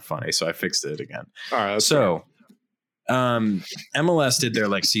was kind of funny, so I fixed it again. All right. So. MLS did their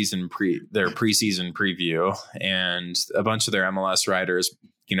preseason preview, and a bunch of their MLS writers,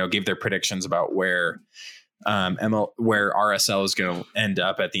 gave their predictions about where RSL is going to end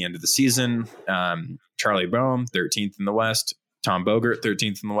up at the end of the season. Charlie Boehm, 13th in the West. Tom Bogert,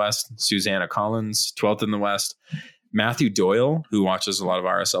 13th in the West. Susanna Collins, 12th in the West. Matthew Doyle, who watches a lot of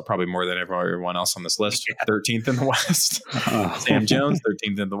RSL, probably more than everyone else on this list, 13th in the West. Sam Jones,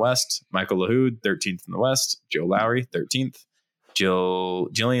 13th in the West. Michael Lahoud, 13th in the West. Joe Lowry, 13th.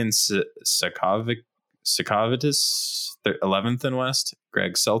 Jillian Sakavitis, 11th in West.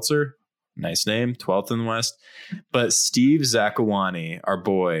 Greg Seltzer, nice name, 12th in the West. But Steve Zakuani, our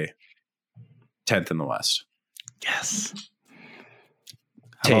boy, 10th in the West. Yes.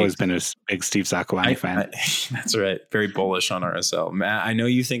 I've always been a big Steve Zakuani fan. That's right. Very bullish on RSL. Matt, I know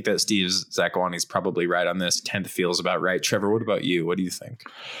you think that Steve Zakuani is probably right on this. 10th feels about right. Trevor, what about you? What do you think?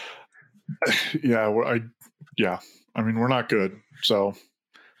 Yeah. I mean, we're not good. So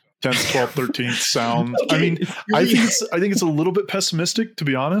 10th, 12th, 13th sounds. Okay. I mean, I think it's a little bit pessimistic, to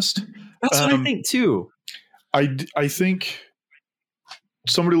be honest. That's what I think too. I think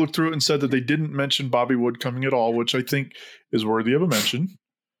somebody looked through it and said that they didn't mention Bobby Wood coming at all, which I think is worthy of a mention.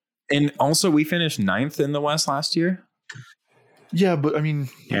 And also, we finished 9th in the West last year. Yeah, but I mean,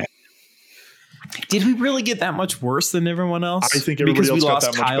 did we really get that much worse than everyone else? I think everybody else got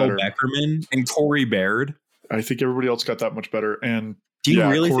that much better. Kyle Beckerman and Corey Baird. I think everybody else got that much better. And do you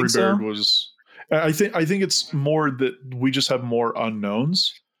really Corey think so? Baird was. I think it's more that we just have more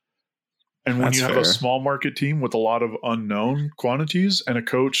unknowns. And when you have a small market team with a lot of unknown quantities and a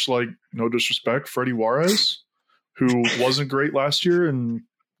coach like, no disrespect, Freddie Juarez, who wasn't great last year and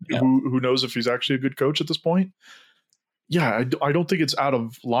who knows if he's actually a good coach at this point. Yeah, I don't think it's out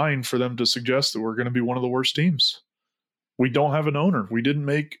of line for them to suggest that we're going to be one of the worst teams. We don't have an owner. We didn't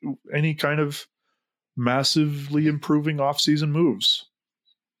make any kind of massively improving offseason moves.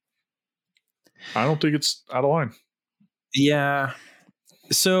 I don't think it's out of line. Yeah.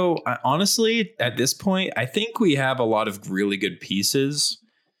 So honestly, at this point, I think we have a lot of really good pieces.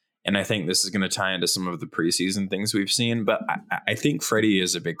 And I think this is going to tie into some of the preseason things we've seen. But I think Freddie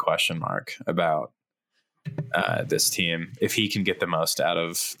is a big question mark about this team, if he can get the most out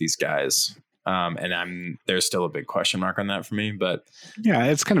of these guys. And there's still a big question mark on that for me. But yeah,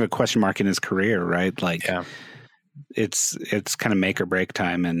 it's kind of a question mark in his career, right? Like, it's kind of make or break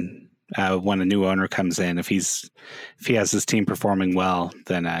time. And when a new owner comes in, if he has his team performing well,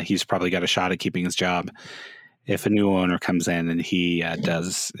 then he's probably got a shot at keeping his job. If a new owner comes in and he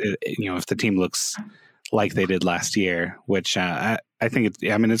does, if the team looks like they did last year, which I think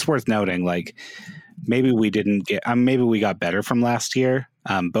it's worth noting, like maybe we didn't get, maybe we got better from last year,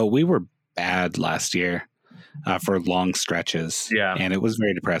 but we were bad last year for long stretches. Yeah. And it was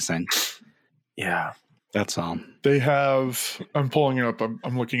very depressing. Yeah. That's all. They have, I'm pulling it up.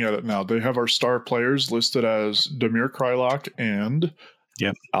 I'm looking at it now. They have our star players listed as Damir Kreilach and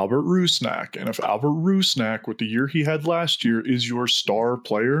Albert Rusnak. And if Albert Rusnak, with the year he had last year, is your star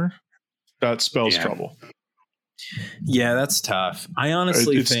player, that spells trouble. Yeah, that's tough. I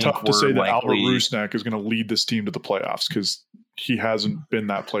honestly think it's tough to say that Albert Rusnak is going to lead this team to the playoffs because he hasn't been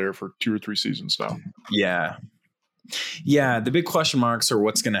that player for 2 or 3 seasons now. Yeah. Yeah, the big question marks are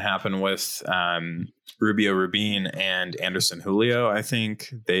what's going to happen with Rubio Rubin and Anderson Julio. I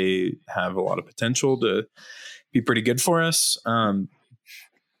think they have a lot of potential to be pretty good for us. And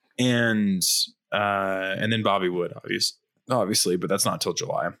then Bobby Wood, obviously, but that's not till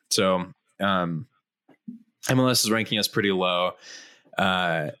July. So MLS is ranking us pretty low.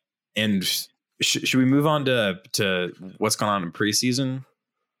 And should we move on to what's going on in preseason?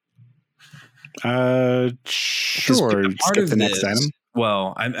 Sure. Skip the next item.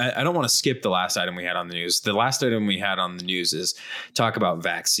 Well, I don't want to skip the last item we had on the news. The last item we had on the news is talk about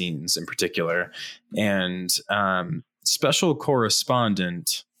vaccines in particular. And special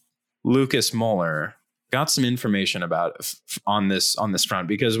correspondent Lucas Muller got some information about on this front,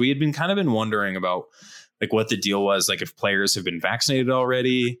 because we had been wondering about like what the deal was, like if players have been vaccinated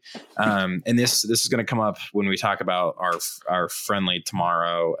already. And this is going to come up when we talk about our friendly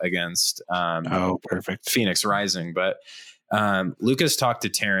tomorrow against perfect Phoenix Rising. But Lucas talked to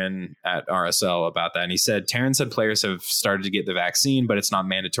Taryn at RSL about that, and he said Taryn said players have started to get the vaccine, but it's not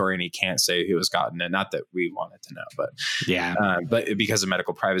mandatory, and he can't say who has gotten it. Not that we wanted to know, but but because of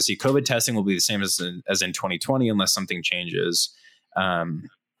medical privacy, COVID testing will be the same as in 2020 unless something changes.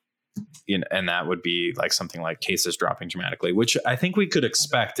 And that would be like something like cases dropping dramatically, which I think we could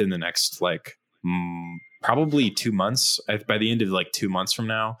expect in the next probably 2 months. By the end of 2 months from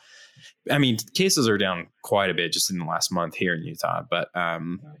now. I mean, cases are down quite a bit just in the last month here in Utah, but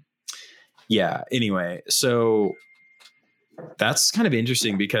anyway, so that's kind of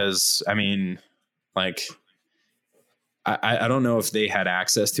interesting because I mean, I don't know if they had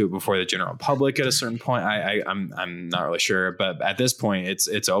access to it before the general public at a certain point. I'm not really sure, but at this point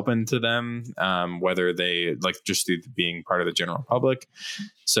it's open to them, whether they just through being part of the general public,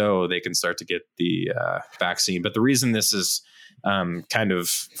 so they can start to get the vaccine. But the reason this is kind of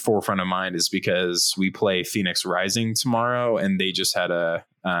forefront of mind is because we play Phoenix Rising tomorrow, and they just had a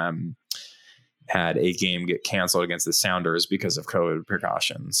game get canceled against the Sounders because of COVID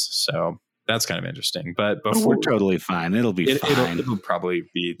precautions. So that's kind of interesting. But we're totally fine. It'll be fine. It'll probably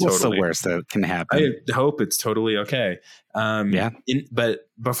be totally. What's the worst that can happen? I hope it's totally okay. But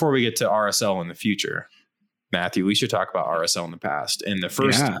before we get to RSL in the future, Matthew, we should talk about RSL in the past. And the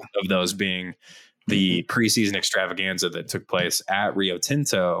first of those being the preseason extravaganza that took place at Rio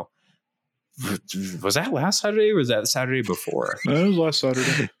Tinto. Was that last Saturday or was that the Saturday before? That was last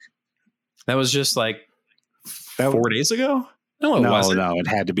Saturday. That was just 4 days ago? No, it wasn't. No, it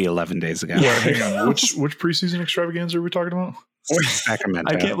had to be 11 days ago. Yeah, hang on. Which preseason extravaganza are we talking about?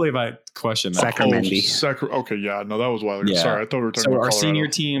 Sacramento. I can't believe I questioned that. Sacramento. Okay, yeah, no, that was a while ago. Yeah. Sorry, I thought we were talking about our Colorado. Senior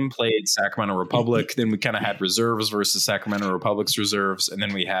team played Sacramento Republic. Then we kind of had reserves versus Sacramento Republic's reserves. And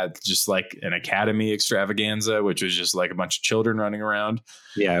then we had just an academy extravaganza, which was just a bunch of children running around.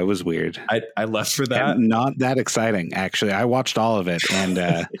 Yeah, it was weird. I left for that. And not that exciting, actually. I watched all of it.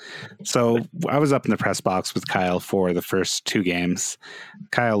 And so I was up in the press box with Kyle for the first 2 games.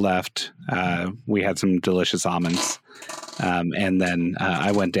 Kyle left. We had some delicious almonds. And then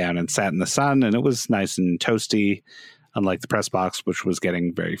I went down and sat in the sun, and it was nice and toasty, unlike the press box, which was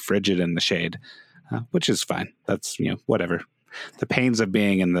getting very frigid in the shade, which is fine. That's, whatever. The pains of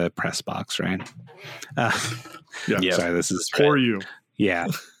being in the press box, right? Sorry, this is for you. Yeah.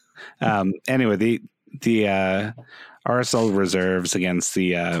 Anyway, the RSL reserves against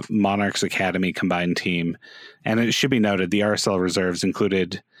the Monarchs Academy combined team, and it should be noted the RSL reserves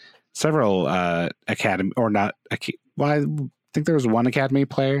included several academy or not. Well, I think there was one academy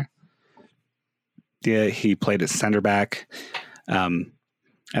player. Yeah, he played at center back. And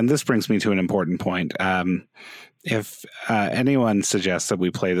this brings me to an important point. If anyone suggests that we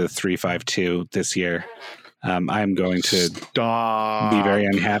play the 3-5-2 this year, I'm going to be very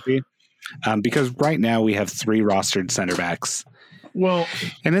unhappy because right now we have 3 rostered center backs. Well,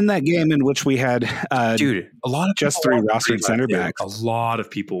 and in that game in which we had, a lot of just 3 rostered center backs, a lot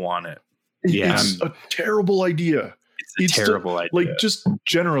of people want it. Yeah, it's a terrible idea. It's a terrible idea. Just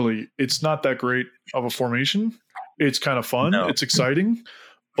generally, it's not that great of a formation. It's kind of fun. No. It's exciting.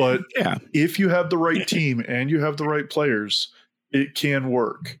 But if you have the right team and you have the right players, it can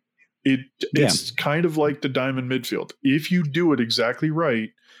work. It's kind of like the diamond midfield. If you do it exactly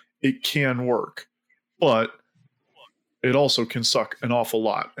right, it can work. But it also can suck an awful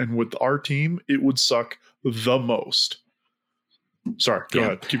lot. And with our team, it would suck the most. Sorry, go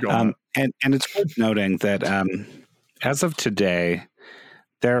ahead. Keep going. And it's worth noting that as of today,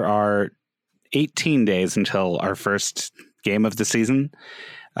 there are 18 days until our first game of the season.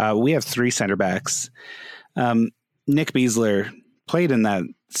 We have 3 center backs. Nick Beasler played in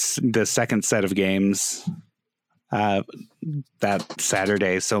the second set of games that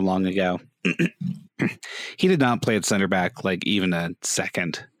Saturday so long ago. He did not play at center back even a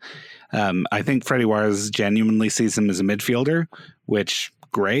second. I think Freddie Juarez genuinely sees him as a midfielder, which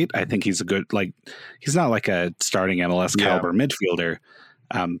great. I think he's a good, he's not a starting MLS caliber midfielder.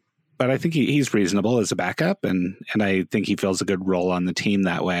 But I think he's reasonable as a backup, and I think he fills a good role on the team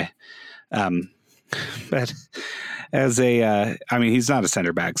that way. But as he's not a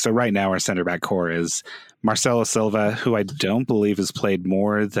center back. So right now our center back core is Marcelo Silva, who I don't believe has played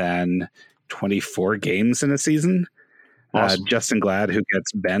more than 24 games in a season. Awesome. Justin Glad, who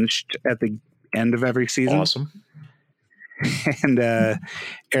gets benched at the end of every season. Awesome. And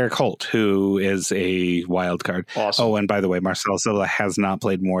Eric Holt, who is a wild card. Awesome. Oh, and by the way, Marcelo Silva has not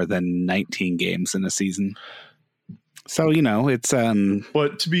played more than 19 games in a season. So, it's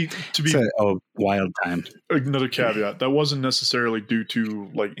but to be a wild time. Another caveat, that wasn't necessarily due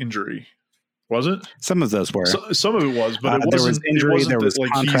to like injury, was it? Some of those were. Some of it was, but it wasn't. There was injury. There was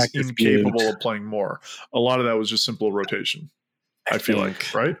like contract he's dispute. incapable of playing more. A lot of that was just simple rotation. I feel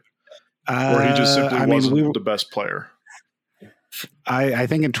like, right? Or he just simply wasn't the best player. I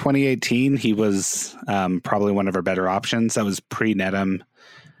think in 2018 he was probably one of our better options. That was pre-Nedum.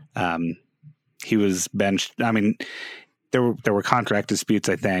 He was benched. I mean, there were contract disputes,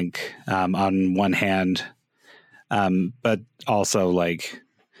 I think, on one hand, but also like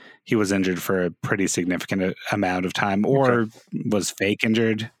he was injured for a pretty significant amount of time, or was fake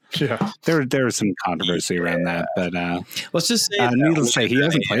injured. Yeah, there was some controversy around that, but let's just say, needless to say, he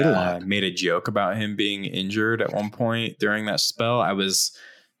hasn't played a lot. Made a joke about him being injured at one point during that spell. I was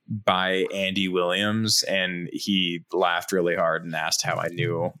by Andy Williams, and he laughed really hard and asked how I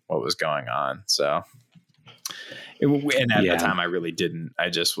knew what was going on. So, and at the time, I really didn't. I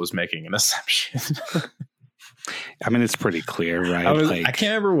just was making an assumption. I mean, it's pretty clear, right? I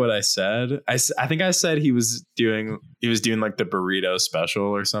can't remember what I said. I think I said he was doing like the burrito special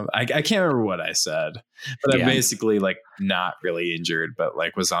or something. I can't remember what I said, but I'm basically like not really injured, but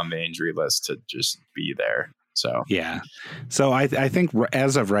like was on the injury list to just be there. So so I think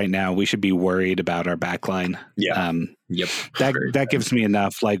as of right now, we should be worried about our back line. Yep. That gives me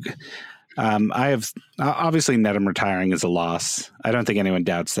enough. Like, I have obviously Nedum retiring is a loss. I don't think anyone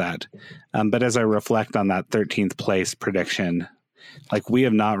doubts that. But as I reflect on that 13th place prediction, like we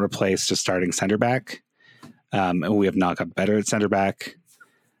have not replaced a starting center back, and we have not got better at center back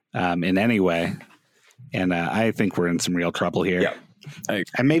in any way. And I think we're in some real trouble here. Yep.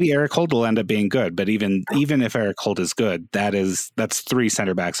 And maybe Eric Holt will end up being good, but even if Eric Holt is good, that's 3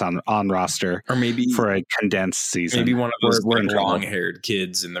 center backs on roster, or maybe for a condensed season. Maybe one of those long-haired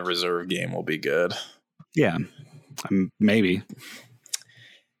kids in the reserve game will be good. Yeah, maybe.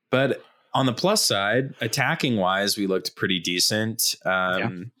 But on the plus side, attacking wise, we looked pretty decent.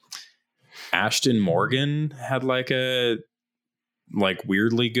 Ashton Morgan had like a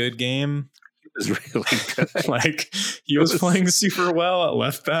weirdly good game. Was really good. Like he was playing super well at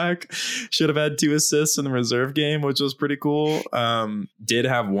left back. Should have had 2 assists in the reserve game, which was pretty cool. Did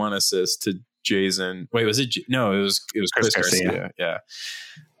have 1 assist to Jason. Wait, was it? No, it was Chris Garcia. Yeah.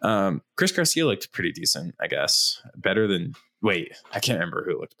 Chris Garcia looked pretty decent, I guess. Better than. Wait, I can't remember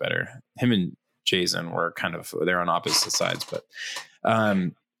who looked better. Him and Jason were they're on opposite sides, but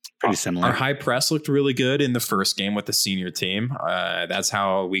pretty similar. Our high press looked really good in the first game with the senior team. That's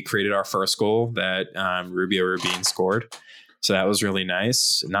how we created our first goal that Rubio Rubin scored. So that was really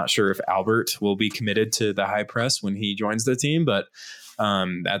nice. Not sure if Albert will be committed to the high press when he joins the team, but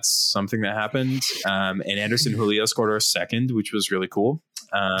that's something that happened. And Anderson Julio scored our second, which was really cool.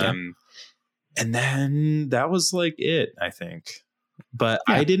 And then that was like it, I think. But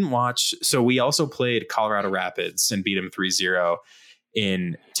I didn't watch. So we also played Colorado Rapids and beat them 3-0.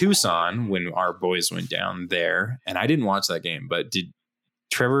 In Tucson when our boys went down there, and I didn't watch that game, but did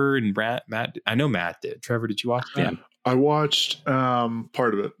Trevor and Matt? I know Matt did. Trevor, did you watch that? Yeah, I watched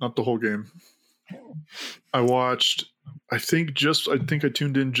part of it, not the whole game. I watched. I think I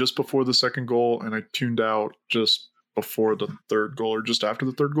tuned in just before the second goal, and I tuned out just before the third goal, or just after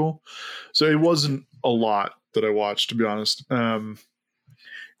the third goal. So it wasn't a lot that I watched, to be honest.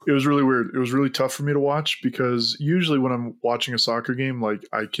 It was really weird. It was really tough for me to watch because usually when I'm watching a soccer game, like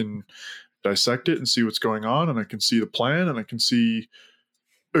I can dissect it and see what's going on, and I can see the plan, and I can see,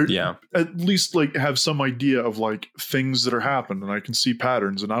 at least like have some idea of like things that are happening, and I can see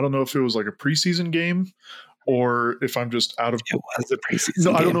patterns. And I don't know if it was like a preseason game or if I'm just out of. It was a preseason.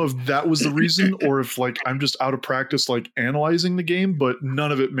 No, I don't know if that was the reason or if like I'm just out of practice, like analyzing the game. But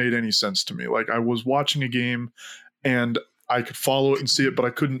none of it made any sense to me. Like I was watching a game and I could follow it and see it, but I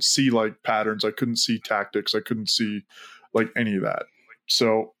couldn't see like patterns. I couldn't see tactics. I couldn't see like any of that.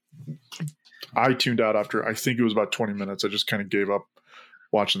 So I tuned out after, I think it was about 20 minutes. I just kind of gave up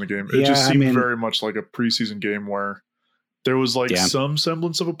watching the game. It just seemed very much like a preseason game where there was like some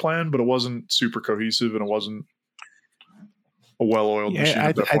semblance of a plan, but it wasn't super cohesive and it wasn't a well-oiled machine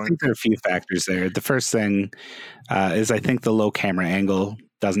at that point. I think there are a few factors there. The first thing is I think the low camera angle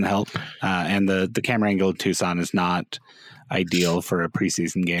doesn't help. And the camera angle of Tucson is not ideal for a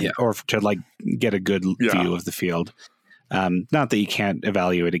preseason game or to like get a good view of the field. Not that you can't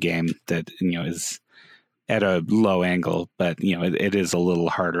evaluate a game that, is at a low angle, but it is a little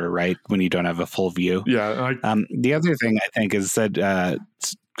harder, right? When you don't have a full view. Yeah. The other thing I think is that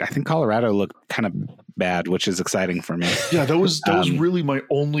I think Colorado looked kind of bad, which is exciting for me. Yeah, that was really my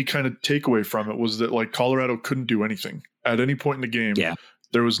only kind of takeaway from it, was that like Colorado couldn't do anything at any point in the game. Yeah.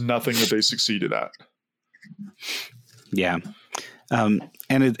 There was nothing that they succeeded at. Yeah. And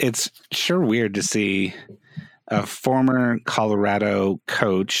it's sure weird to see a former Colorado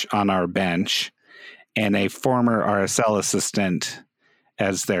coach on our bench and a former RSL assistant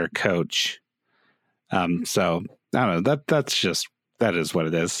as their coach. So I don't know, that is what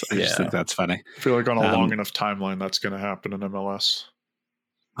it is. I just think that's funny. I feel like on a long enough timeline, that's going to happen in MLS.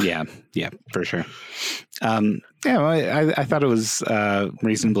 Yeah, for sure. I thought it was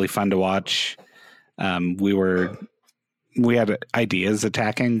reasonably fun to watch. We had ideas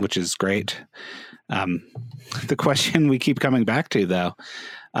attacking, which is great. The question we keep coming back to, though,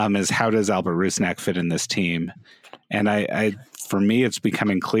 is how does Albert Rusnak fit in this team? And I for me, it's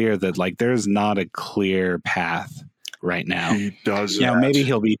becoming clear that like there's not a clear path right now. He does. Maybe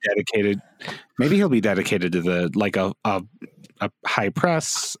he'll be dedicated. Maybe he'll be dedicated to the like a high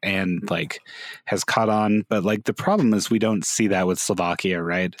press and like has caught on. But like the problem is we don't see that with Slovakia,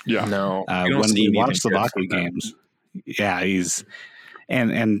 right? Yeah. No. When we watch Slovakia games, he's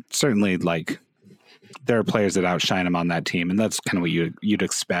and certainly like there are players that outshine him on that team, and that's kind of what you'd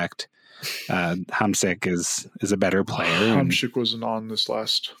expect. Hamsik is a better player. Hamsik wasn't on this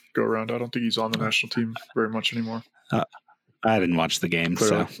last go around. I don't think he's on the national team very much anymore. I didn't watch the game,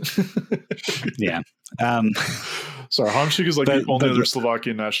 clearly. So yeah. Sorry, Hamsik is like the only other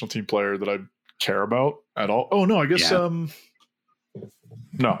Slovakian national team player that I care about at all. Oh no, I guess no,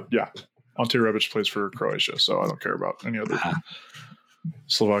 yeah. Ante Rebic plays for Croatia, so I don't care about any other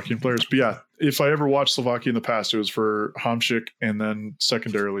Slovakian players. But yeah, if I ever watched Slovakia in the past, it was for Hamsik and then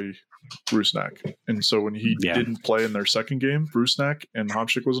secondarily Rusnak. And so when he didn't play in their second game, Rusnak and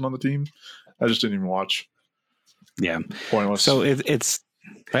Hamsik wasn't on the team, I just didn't even watch. Yeah. Pointless. So it's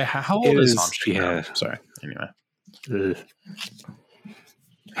how old is Hamsik? Yeah. Sorry. Anyway.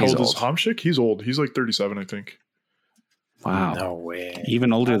 How old is Hamsik? He's old. He's like 37, I think. Wow. No way.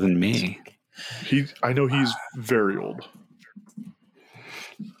 Even older than me. I know he's very old.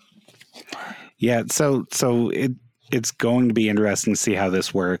 Yeah, so it's going to be interesting to see how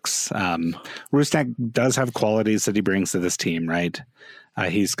this works. Rusnak does have qualities that he brings to this team, right?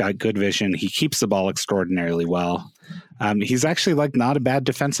 He's got good vision. He keeps the ball extraordinarily well. He's actually like not a bad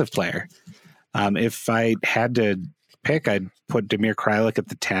defensive player. If I had to pick, I'd put Damir Krylik at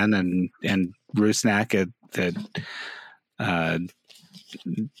the 10 and Rusnak at the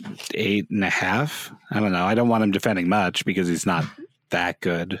 8.5. I don't know. I don't want him defending much because he's not that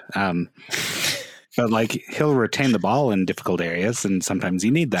good. But like he'll retain the ball in difficult areas, and sometimes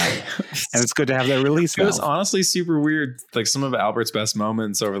you need that. And it's good to have that release. It was honestly super weird. Like some of Albert's best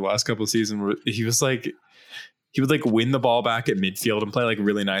moments over the last couple of seasons, where he would like win the ball back at midfield and play like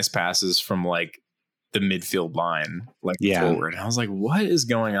really nice passes from like the midfield line, like forward. And I was like, what is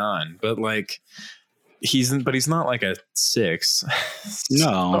going on? But like he's not like a 6.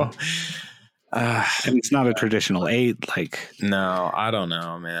 No. And it's not a traditional 8. Like, no, I don't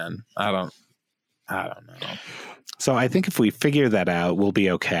know, man. I don't know. So I think if we figure that out, we'll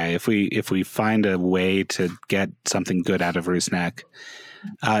be okay. If we find a way to get something good out of Rusnak.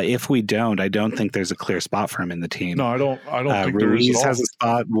 If we don't, I don't think there's a clear spot for him in the team. No, I don't think there is Ruiz at all. has a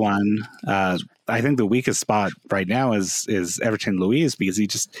spot one. I think the weakest spot right now is Everton Luiz,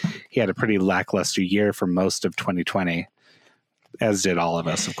 because he had a pretty lackluster year for most of 2020. As did all of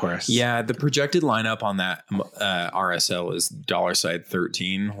us, of course. Yeah, the projected lineup on that RSL is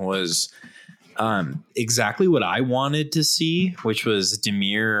 $13 was exactly what I wanted to see, which was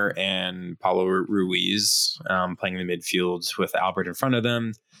Damir and Paulo Ruiz playing in the midfield with Albert in front of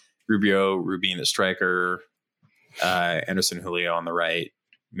them, Rubin the striker, Anderson Julio on the right,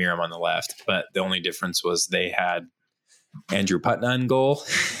 Miram on the left. But the only difference was they had Andrew Putna in goal,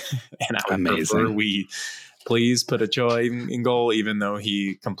 and I would prefer we please put Ochoa in goal, even though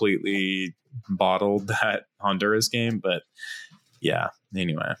he completely bottled that Honduras game. But yeah,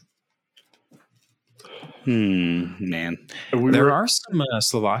 anyway. Man, there are some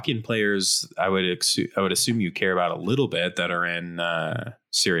Slovakian players I would assume you care about a little bit that are in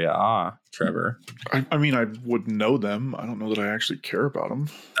Serie A, Trevor. I mean, I would know them. I don't know that I actually care about them.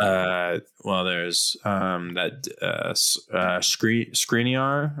 Well, there's that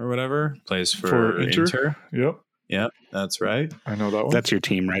Skriniar or whatever plays for Inter. Yep, that's right. I know that one. That's your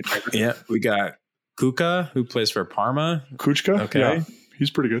team, right? Yeah, we got Kuka, who plays for Parma. Kuchka? Okay. Yeah, he's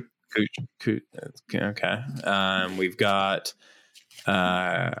pretty good. Okay. We've got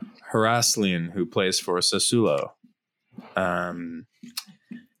Haraslin, who plays for Sassuolo.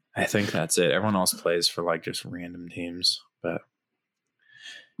 I think that's it. Everyone else plays for like just random teams, but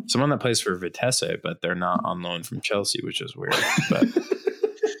someone that plays for Vitesse, but they're not on loan from Chelsea, which is weird. But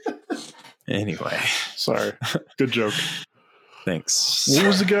anyway, sorry. Good joke. Thanks. What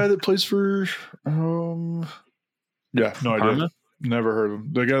was the guy that plays for? Yeah, no idea. Parma? Never heard of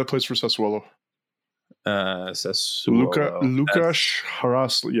him. The guy that plays for Sassuolo. Sassuolo. Lukasz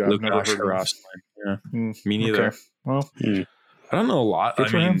Haraslin. Yeah, I've never heard of him. Yeah. Me neither. Okay. Well, I don't know a lot. Good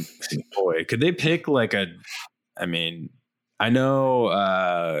for him. Boy, could they pick like a? I mean, I know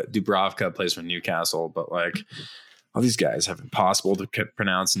Dubravka plays for Newcastle, but like all these guys have impossible to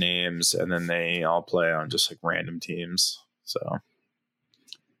pronounce names, and then they all play on just like random teams. So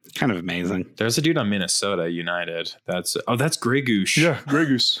kind of amazing. There's a dude on Minnesota United. That's Grey Goose. Yeah, Grey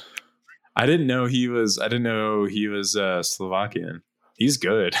Goose. I didn't know he was Slovakian. He's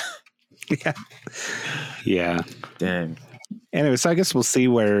good. Yeah. Dang. Anyway, so I guess we'll see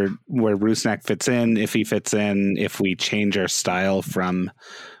where Rusnak fits in, if he fits in, if we change our style from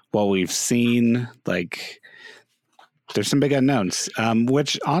what we've seen. Like, there's some big unknowns,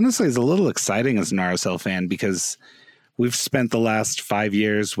 which honestly is a little exciting as an RSL fan, because we've spent the last 5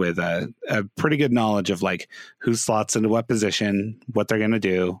 years with a pretty good knowledge of like who slots into what position, what they're going to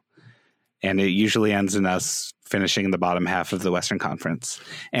do. And it usually ends in us finishing in the bottom half of the Western Conference.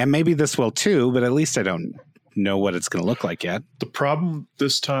 And maybe this will too, but at least I don't know what it's going to look like yet. The problem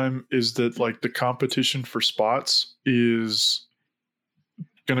this time is that like the competition for spots is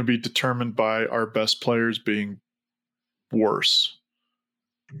going to be determined by our best players being worse.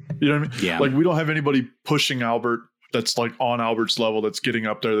 You know what I mean? Yeah. Like we don't have anybody pushing Albert that's like on Albert's level, that's getting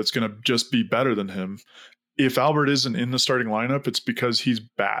up there, that's going to just be better than him. If Albert isn't in the starting lineup, it's because he's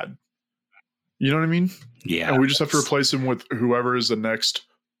bad. You know what I mean? Yeah. And we just have to replace him with whoever is the next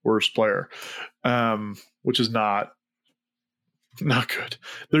worst player, which is not good.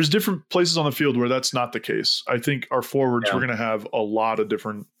 There's different places on the field where that's not the case. I think our forwards, we're going to have a lot of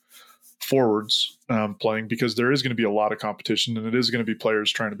different forwards playing, because there is going to be a lot of competition, and it is going to be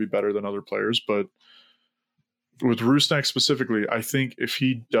players trying to be better than other players. But with Rusnak specifically, I think if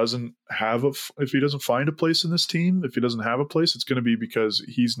he doesn't find a place in this team, if he doesn't have a place, it's going to be because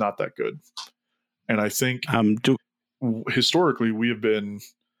he's not that good. And I think historically we have been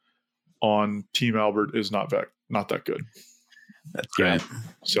on Team Albert is not that good. That's right.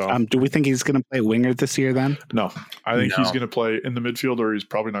 So do we think he's going to play winger this year then? No, I think he's going to play in the midfield, or he's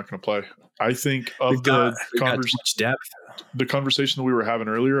probably not going to play. I think of the conversation that we were having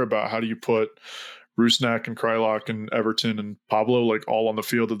earlier about how do you put Rusnak and Krylock and Everton and Pablo like all on the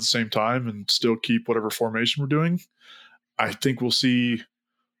field at the same time and still keep whatever formation we're doing. I think we'll see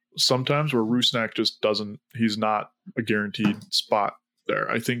sometimes where Rusnak just he's not a guaranteed spot there.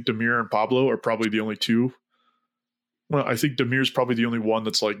 I think Demir and Pablo are probably the only two. Well, I think Demir's probably the only one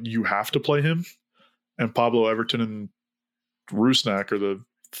that's like, you have to play him. And Pablo, Everton, and Rusnak are the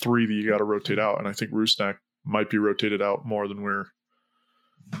three that you got to rotate out. And I think Rusnak might be rotated out more than we're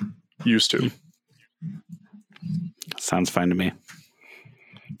used to. Sounds fine to me.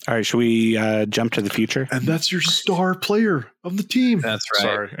 All right, should we jump to the future? And that's your star player of the team. That's right.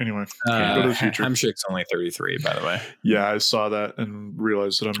 Sorry. Anyway, go to the future. Hamšík's only 33, by the way. Yeah, I saw that and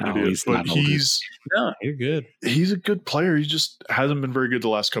realized that I'm an idiot. But no, you're good. He's a good player. He just hasn't been very good the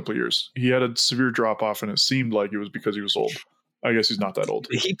last couple of years. He had a severe drop off, and it seemed like it was because he was old. I guess he's not that old.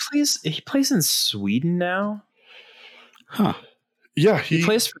 He plays in Sweden now. Huh. Yeah, he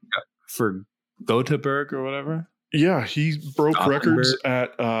plays for Göteborg or whatever. Yeah, he broke records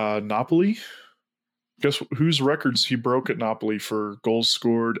at Napoli. Guess whose records he broke at Napoli for goals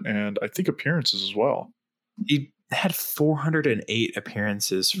scored and I think appearances as well. He had 408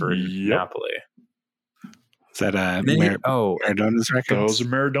 appearances for Napoli. Is that Maradona's records? Those are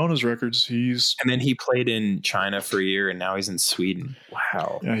Maradona's records. And then he played in China for a year, and now he's in Sweden.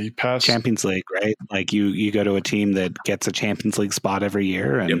 Wow. Yeah, he passed Champions League, right? Like you go to a team that gets a Champions League spot every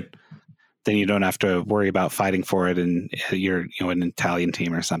year, and then you don't have to worry about fighting for it, and you're an Italian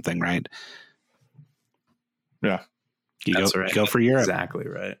team or something, right? Yeah, you go for Europe. Exactly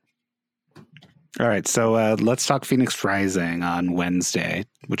right. All right, so let's talk Phoenix Rising on Wednesday,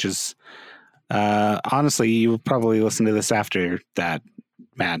 which is honestly, you'll probably listen to this after that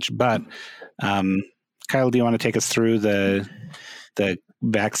match. But Kyle, do you want to take us through the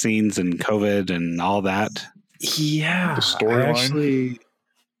vaccines and COVID and all that? Yeah, the storyline.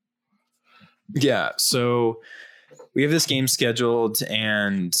 Yeah, so we have this game scheduled,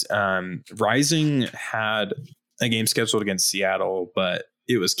 and Rising had a game scheduled against Seattle, but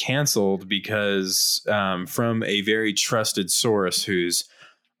it was canceled because from a very trusted source who's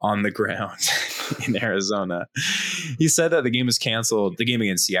on the ground in Arizona, he said that the game was canceled. The game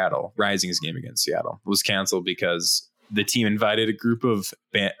against Seattle, Rising's game against Seattle, was canceled because the team invited a group of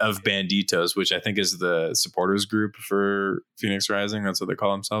Banditos, which I think is the supporters group for Phoenix Rising. That's what they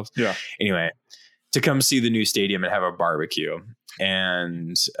call themselves. Yeah. Anyway, to come see the new stadium and have a barbecue,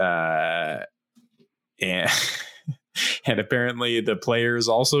 and and apparently the players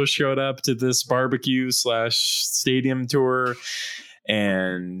also showed up to this barbecue / stadium tour.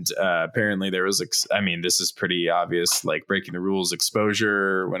 And apparently there was, this is pretty obvious, like breaking the rules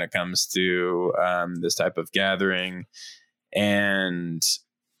exposure when it comes to this type of gathering. And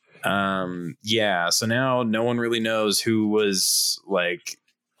so now no one really knows who was like,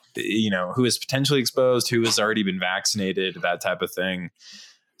 who is potentially exposed, who has already been vaccinated, that type of thing.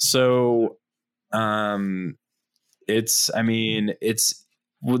 So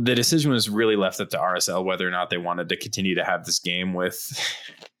the decision was really left up to RSL whether or not they wanted to continue to have this game with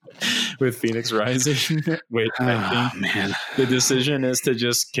Phoenix Rising. Which I think the decision is to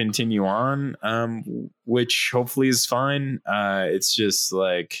just continue on, which hopefully is fine. It's just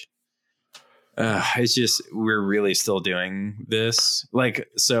like, we're really still doing this. Like,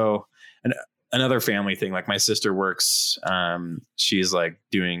 so another family thing, like my sister works, she's like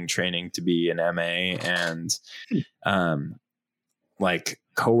doing training to be an MA, and like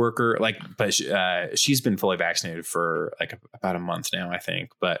coworker, but she's been fully vaccinated for like about a month now, I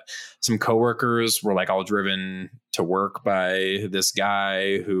think. But some coworkers were like all driven to work by this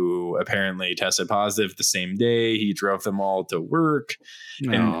guy who apparently tested positive the same day he drove them all to work.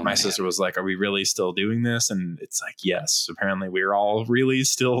 And my sister was like, are we really still doing this? And it's like, yes, apparently we're all really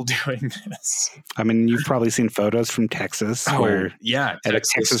still doing this. I mean, you've probably seen photos from Texas where at a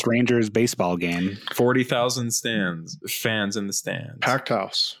Texas Rangers baseball game, 40,000 fans in the stands, packed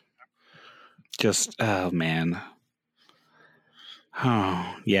house. Just, oh man.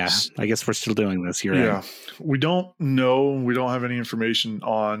 Oh yeah, I guess we're still doing this. You're right. We don't know. We don't have any information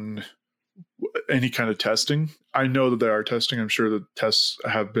on any kind of testing. I know that they are testing. I'm sure that tests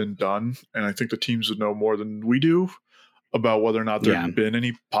have been done, and I think the teams would know more than we do about whether or not there have been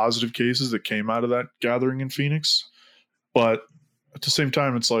any positive cases that came out of that gathering in Phoenix. But at the same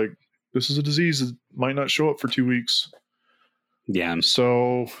time, it's like, this is a disease that might not show up for 2 weeks. Yeah.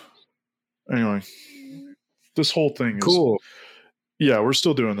 So anyway, this whole thing is cool. Yeah, we're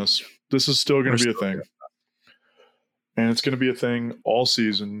still doing this. This is still going to be a thing. And it's going to be a thing all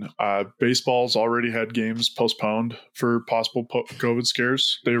season. Baseball's already had games postponed for possible COVID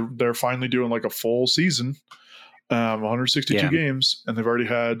scares. They're finally doing like a full season, 162 games, and they've already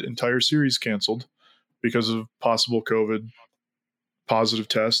had entire series canceled because of possible COVID positive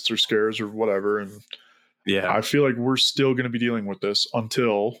tests or scares or whatever. And I feel like we're still going to be dealing with this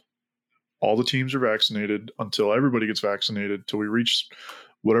until all the teams are vaccinated, until everybody gets vaccinated, till we reach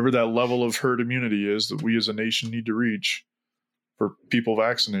whatever that level of herd immunity is that we as a nation need to reach for people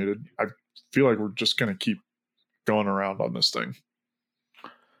vaccinated. I feel like we're just going to keep going around on this thing.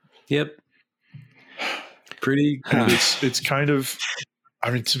 Yep. Pretty. It's kind of, I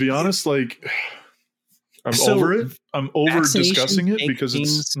mean, to be honest, like I'm over it. I'm over discussing it because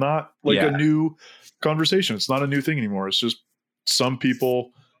it's not like a new conversation. It's not a new thing anymore. It's just some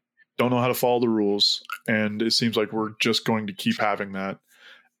people don't know how to follow the rules, and it seems like we're just going to keep having that,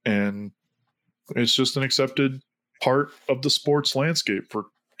 and it's just an accepted part of the sports landscape for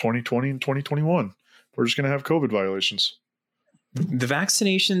 2020 and 2021. We're just going to have COVID violations. The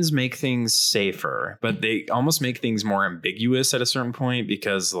vaccinations make things safer, but they almost make things more ambiguous at a certain point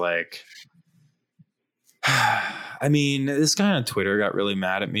because, like, I mean, this guy on Twitter got really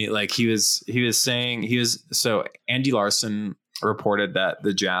mad at me. Like, he was saying so Andy Larson reported that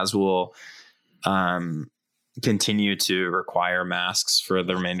the Jazz will continue to require masks for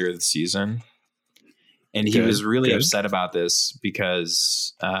the remainder of the season. And he was really upset about this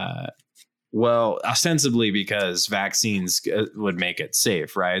because, ostensibly because vaccines would make it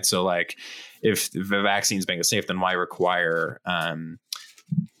safe, right? So like if the vaccines make it safe, then why require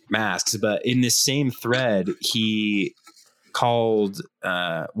masks? But in this same thread, he called,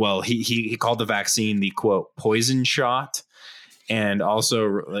 he called the vaccine the quote poison shot. And also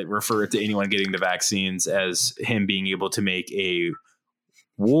refer to anyone getting the vaccines as him being able to make a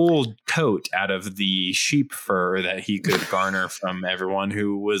wool coat out of the sheep fur that he could garner from everyone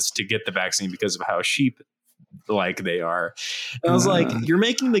who was to get the vaccine because of how sheep-like they are. And I was like, you're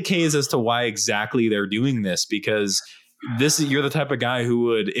making the case as to why exactly they're doing this, because you're the type of guy who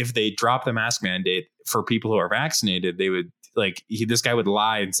would, if they drop the mask mandate for people who are vaccinated, they would this guy would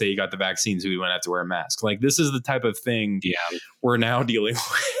lie and say he got the vaccine, so he wouldn't have to wear a mask. Like, this is the type of thing we're now dealing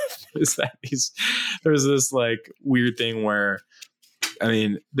with. Is that there's this like weird thing where, I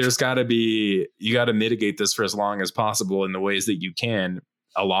mean, you got to mitigate this for as long as possible in the ways that you can.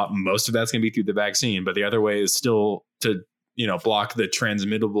 Most of that's going to be through the vaccine, but the other way is still to, block the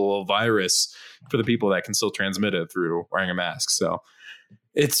transmittable virus for the people that can still transmit it through wearing a mask. So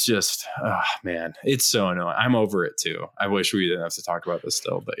it's just, man, it's so annoying. I'm over it too. I wish we didn't have to talk about this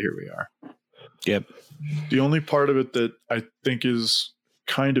still, but here we are. Yep. The only part of it that I think is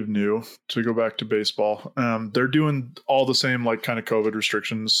kind of new, to go back to baseball, they're doing all the same like kind of COVID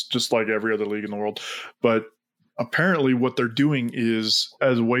restrictions, just like every other league in the world. But apparently what they're doing is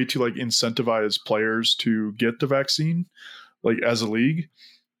as a way to like incentivize players to get the vaccine, like as a league.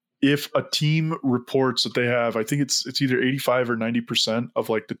 If a team reports that they have, I think it's either 85 or 90% of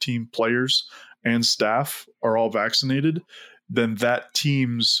like the team players and staff are all vaccinated, then that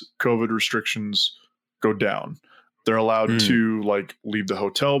team's COVID restrictions go down. They're allowed to like leave the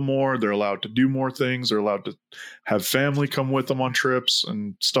hotel more. They're allowed to do more things. They're allowed to have family come with them on trips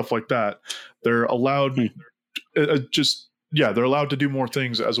and stuff like that. They're allowed they're allowed to do more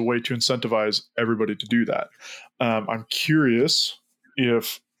things as a way to incentivize everybody to do that. I'm curious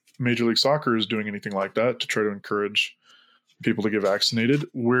if Major League Soccer is doing anything like that to try to encourage people to get vaccinated.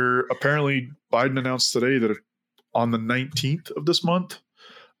 Where apparently Biden announced today that on the 19th of this month,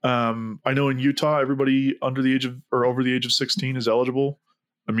 I know in Utah, everybody under the age of or over the age of 16 is eligible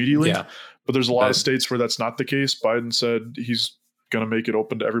immediately. Yeah. But there's a lot of states where that's not the case. Biden said he's going to make it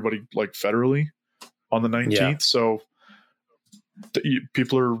open to everybody like federally on the 19th. Yeah. So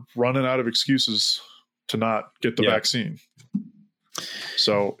people are running out of excuses to not get the vaccine.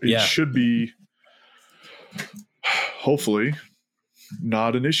 So it should be hopefully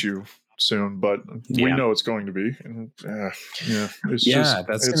not an issue soon, but we know it's going to be. And it's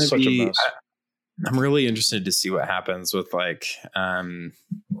that's going to be. I'm really interested to see what happens with like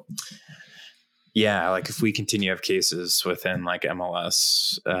if we continue to have cases within like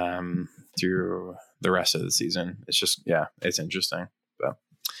MLS through the rest of the season. It's just it's interesting. But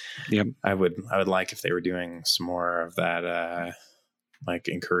I would like if they were doing some more of that. Like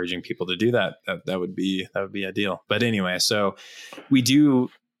encouraging people to do that would be ideal. But anyway, so we do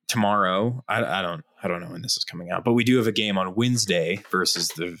tomorrow. I don't know when this is coming out, but we do have a game on Wednesday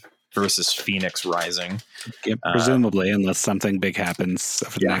versus Phoenix Rising. Yep, presumably, unless something big happens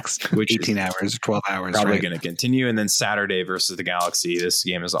over the next 18 hours or 12 hours. Probably going to continue. And then Saturday versus the Galaxy. This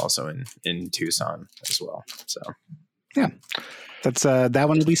game is also in Tucson as well. So that's that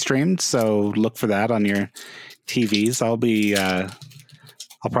one will be streamed. So look for that on your TVs.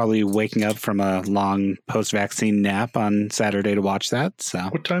 I'll probably be waking up from a long post-vaccine nap on Saturday to watch that. So,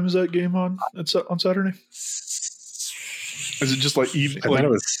 what time is that game on? It's on Saturday. Is it just like evening? I thought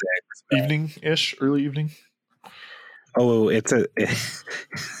it was 6. Evening-ish, early evening. Oh, it's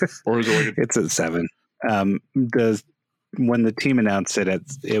or is it like it's at 7. When the team announced it,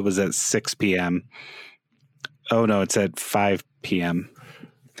 it was at 6 p.m. Oh no, it's at 5 p.m.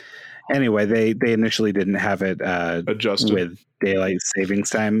 Anyway, they initially didn't have it adjusted with daylight savings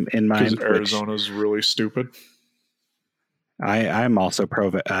time in mind. Because Arizona's really stupid. I'm also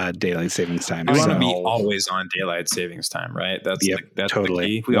pro daylight savings time. We want to be always on daylight savings time, right? That's totally.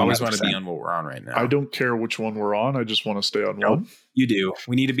 The key. We 100%. Always want to be on what we're on right now. I don't care which one we're on. I just want to stay on one. You do.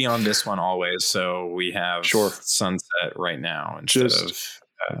 We need to be on this one always, so we have sunset right now instead of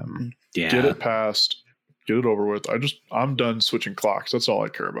get it past, get it over with. I'm done switching clocks. That's all I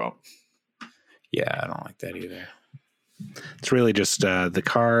care about. Yeah, I don't like that either. It's really just the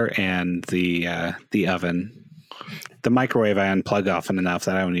car and the oven. The microwave I unplug often enough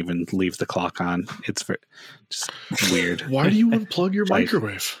that I don't even leave the clock on. It's just weird. Why do you unplug your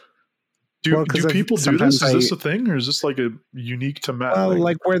microwave? Do people do this? Is this a thing, or is this like a unique to Matt? Well,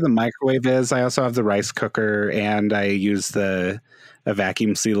 like where the microwave is, I also have the rice cooker, and I use a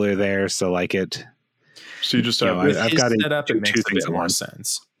vacuum sealer there. So like it. So you just have. I've got it up. It makes a bit more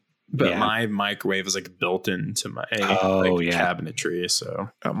sense. But my microwave is like built into my cabinetry. So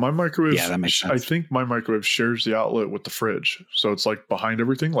my microwave, that makes sense. I think my microwave shares the outlet with the fridge. So it's like behind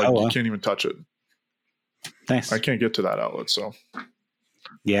everything. Like you can't even touch it. Nice. I can't get to that outlet. So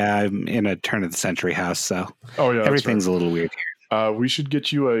yeah, I'm in a turn of the century house. So everything's a little weird here. We should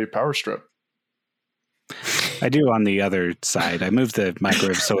get you a power strip. I do on the other side. I moved the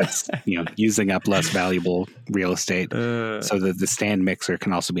microwave so it's using up less valuable real estate, so that the stand mixer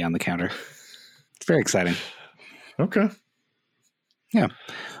can also be on the counter. It's very exciting. Okay. Yeah.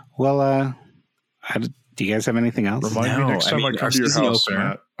 Well, Do you guys have anything else? Remind me next time I come to your house, opener,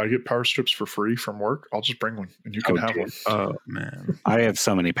 Matt. I get power strips for free from work. I'll just bring one, and you can have one. Oh man, I have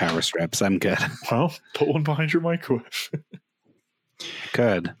so many power strips. I'm good. Well, put one behind your microwave.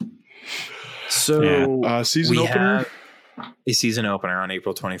 Good. So season opener. A season opener on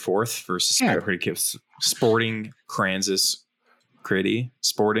April 24th versus Sporting Kansas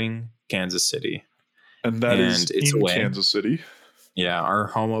City. And that is in Kansas City. Yeah, our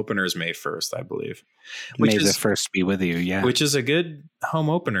home opener is May 1st, I believe. May the 1st be with you, yeah. Which is a good home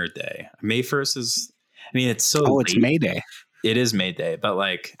opener day. May 1st is, I mean, it's so it's May Day. It is May Day, but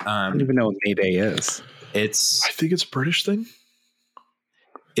like... I don't even know what May Day is. I think it's a British thing.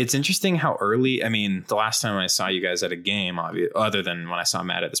 It's interesting how early, I mean, the last time I saw you guys at a game, other than when I saw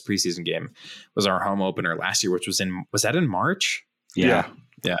Matt at this preseason game, was our home opener last year, which was that in March? Yeah.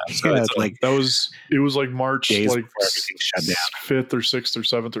 So it's like it was like March, days like before everything shut down. 5th or 6th or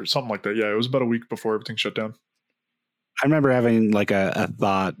 7th or something like that. Yeah, it was about a week before everything shut down. I remember having like a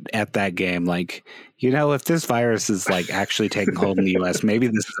thought at that game, like, if this virus is like actually taking hold in the US, maybe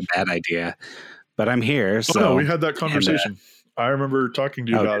this is a bad idea. But I'm here. So no, we had that conversation. I remember talking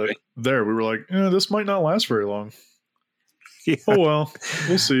to you about it there. We were like, this might not last very long. Yeah. Oh, well,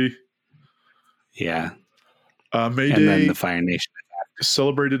 we'll see. Yeah. May and Day, then the Fire Nation is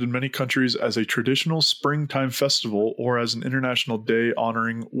celebrated in many countries as a traditional springtime festival or as an international day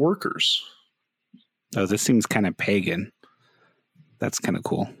honoring workers. Oh, this seems kind of pagan. That's kind of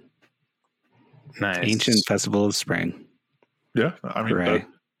cool. Nice. Ancient Festival of Spring. Yeah. I mean,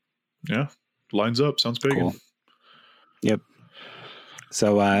 lines up. Sounds pagan. Cool. Yep.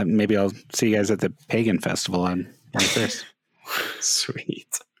 So maybe I'll see you guys at the Pagan Festival on May 1st.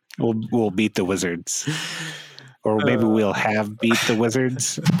 Sweet. We'll beat the Wizards. Or maybe we'll have beat the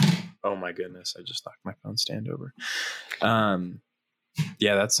Wizards. Oh my goodness. I just knocked my phone stand over.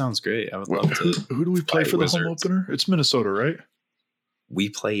 Yeah, that sounds great. I would love to. Who do we play for the home opener? It's Minnesota, right? We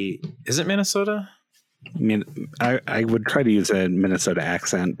play. Is it Minnesota? I mean, I would try to use a Minnesota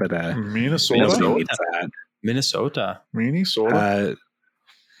accent, but Minnesota. Minnesota.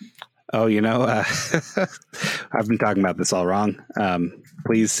 I've been talking about this all wrong.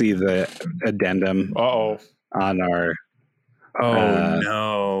 Please see the addendum on our.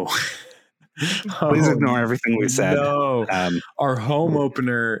 No. Please ignore everything we said. No. Our home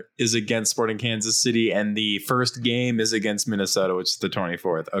opener is against Sporting Kansas City, and the first game is against Minnesota, which is the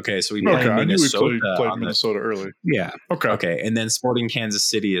 24th. Okay, so we play Minnesota. I knew we played Minnesota early. Yeah. Okay, and then Sporting Kansas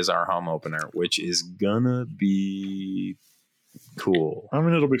City is our home opener, which is gonna be cool. I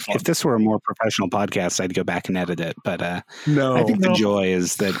mean, it'll be fun. If this were a more professional podcast, I'd go back and edit it. But no, I think the joy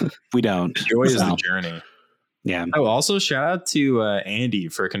is that we don't. The joy is the journey. Yeah. Oh, also shout out to Andy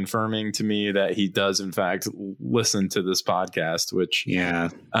for confirming to me that he does in fact listen to this podcast. Which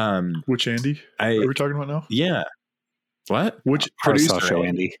which Andy? Are we talking about now? Yeah. What? Which producer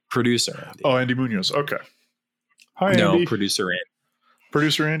Andy? Producer Andy. Oh, Andy Munoz. Okay. Hi, Andy. No, producer Andy.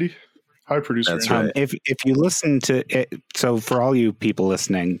 Producer Andy. Hi, producer. That's right. If you listen to it, so for all you people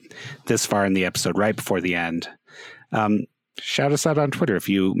listening this far in the episode, right before the end, shout us out on Twitter if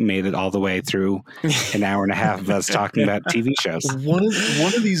you made it all the way through an hour and a half of us talking about TV shows. One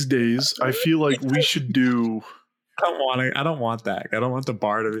of these days, I feel like we should do. I don't want that. I don't want the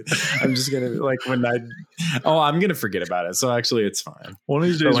bar to be. I'm just gonna I'm gonna forget about it. So actually, it's fine. One of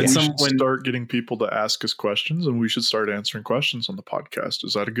these days, we should start getting people to ask us questions, and we should start answering questions on the podcast.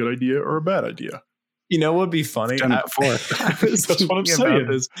 Is that a good idea or a bad idea? You know what would be funny? Done it before. That's what I'm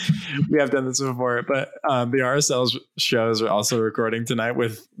saying. We have done this before, but the RSL shows are also recording tonight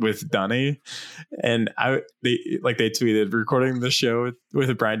with Dunny, and they tweeted recording the show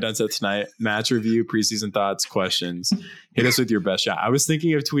with Brian Dunsett tonight. Match review, preseason thoughts, questions. Hit us with your best shot. I was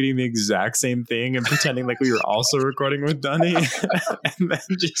thinking of tweeting the exact same thing and pretending like we were also recording with Dunny, and then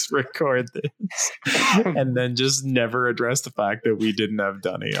just record this, and then just never address the fact that we didn't have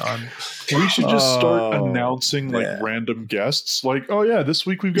Dunny on. We should just start announcing random guests, like, oh yeah, this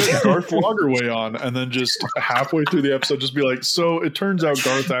week we've got Garth Lagerwey on, and then just halfway through the episode just be like, so it turns out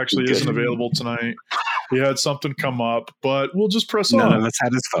Garth actually isn't available tonight. He had something come up, but we'll just press on. None of us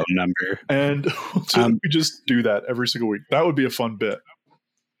had his phone number, and we just do that every single week. That would be a fun bit.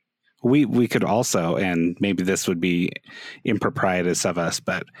 We could also, and maybe this would be improprietous of us,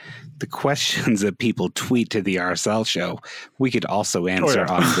 but the questions that people tweet to the RSL show, we could also answer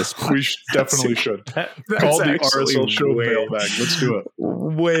on this podcast. We definitely should. Call the RSL show mailbag. Let's do it.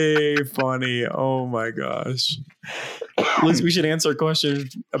 Way funny. Oh my gosh. We should answer a question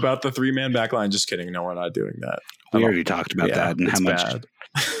about the 3-man back line. Just kidding. No, we're not doing that. We already talked about that and how much. Bad.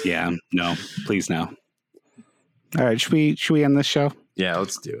 Yeah. No, please no. All right. Should we end this show? Yeah,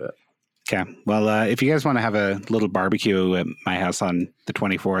 let's do it. Okay. Well, if you guys want to have a little barbecue at my house on the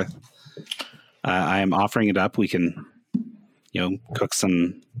 24th, I am offering it up. We can, cook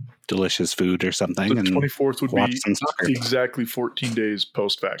some delicious food or something. The 24th would watch be some soccer. exactly 14 days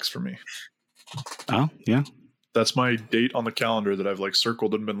post-vax for me. Oh, yeah. That's my date on the calendar that I've like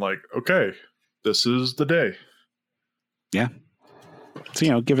circled and been like, okay, this is the day. Yeah.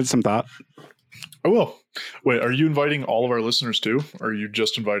 So, give it some thought. I will. Wait, are you inviting all of our listeners too? Or are you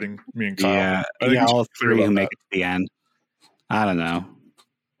just inviting me and Kyle? Yeah, all three who make it to the end. I don't know.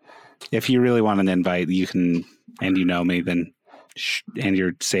 If you really want an invite, you can, and you know me, then, and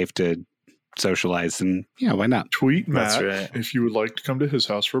you're safe to socialize, then yeah, why not? Tweet Matt if you would like to come to his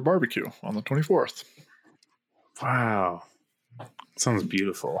house for a barbecue on the 24th. Wow. Sounds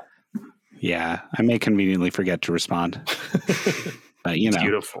beautiful. Yeah, I may conveniently forget to respond. But,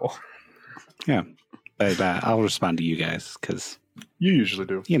 Beautiful. Yeah. But I'll respond to you guys because you usually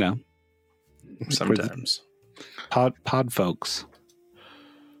do. Sometimes. Pod folks.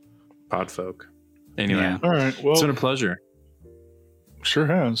 Pod folk. Anyway. Yeah. All right. Well, it's been a pleasure. Sure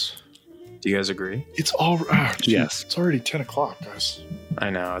has. Do you guys agree? It's all yes. It's already 10 o'clock, guys.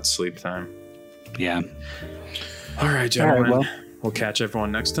 I know, it's sleep time. Yeah. All right, gentlemen. All right, we'll catch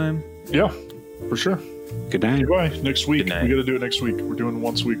everyone next time. Yeah, for sure. Good night. Goodbye. Next week. Good night. We got to do it next week. We're doing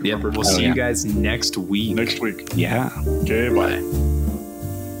once a week. Yeah, Remember? we'll see you guys next week. Next week. Yeah. Okay, bye.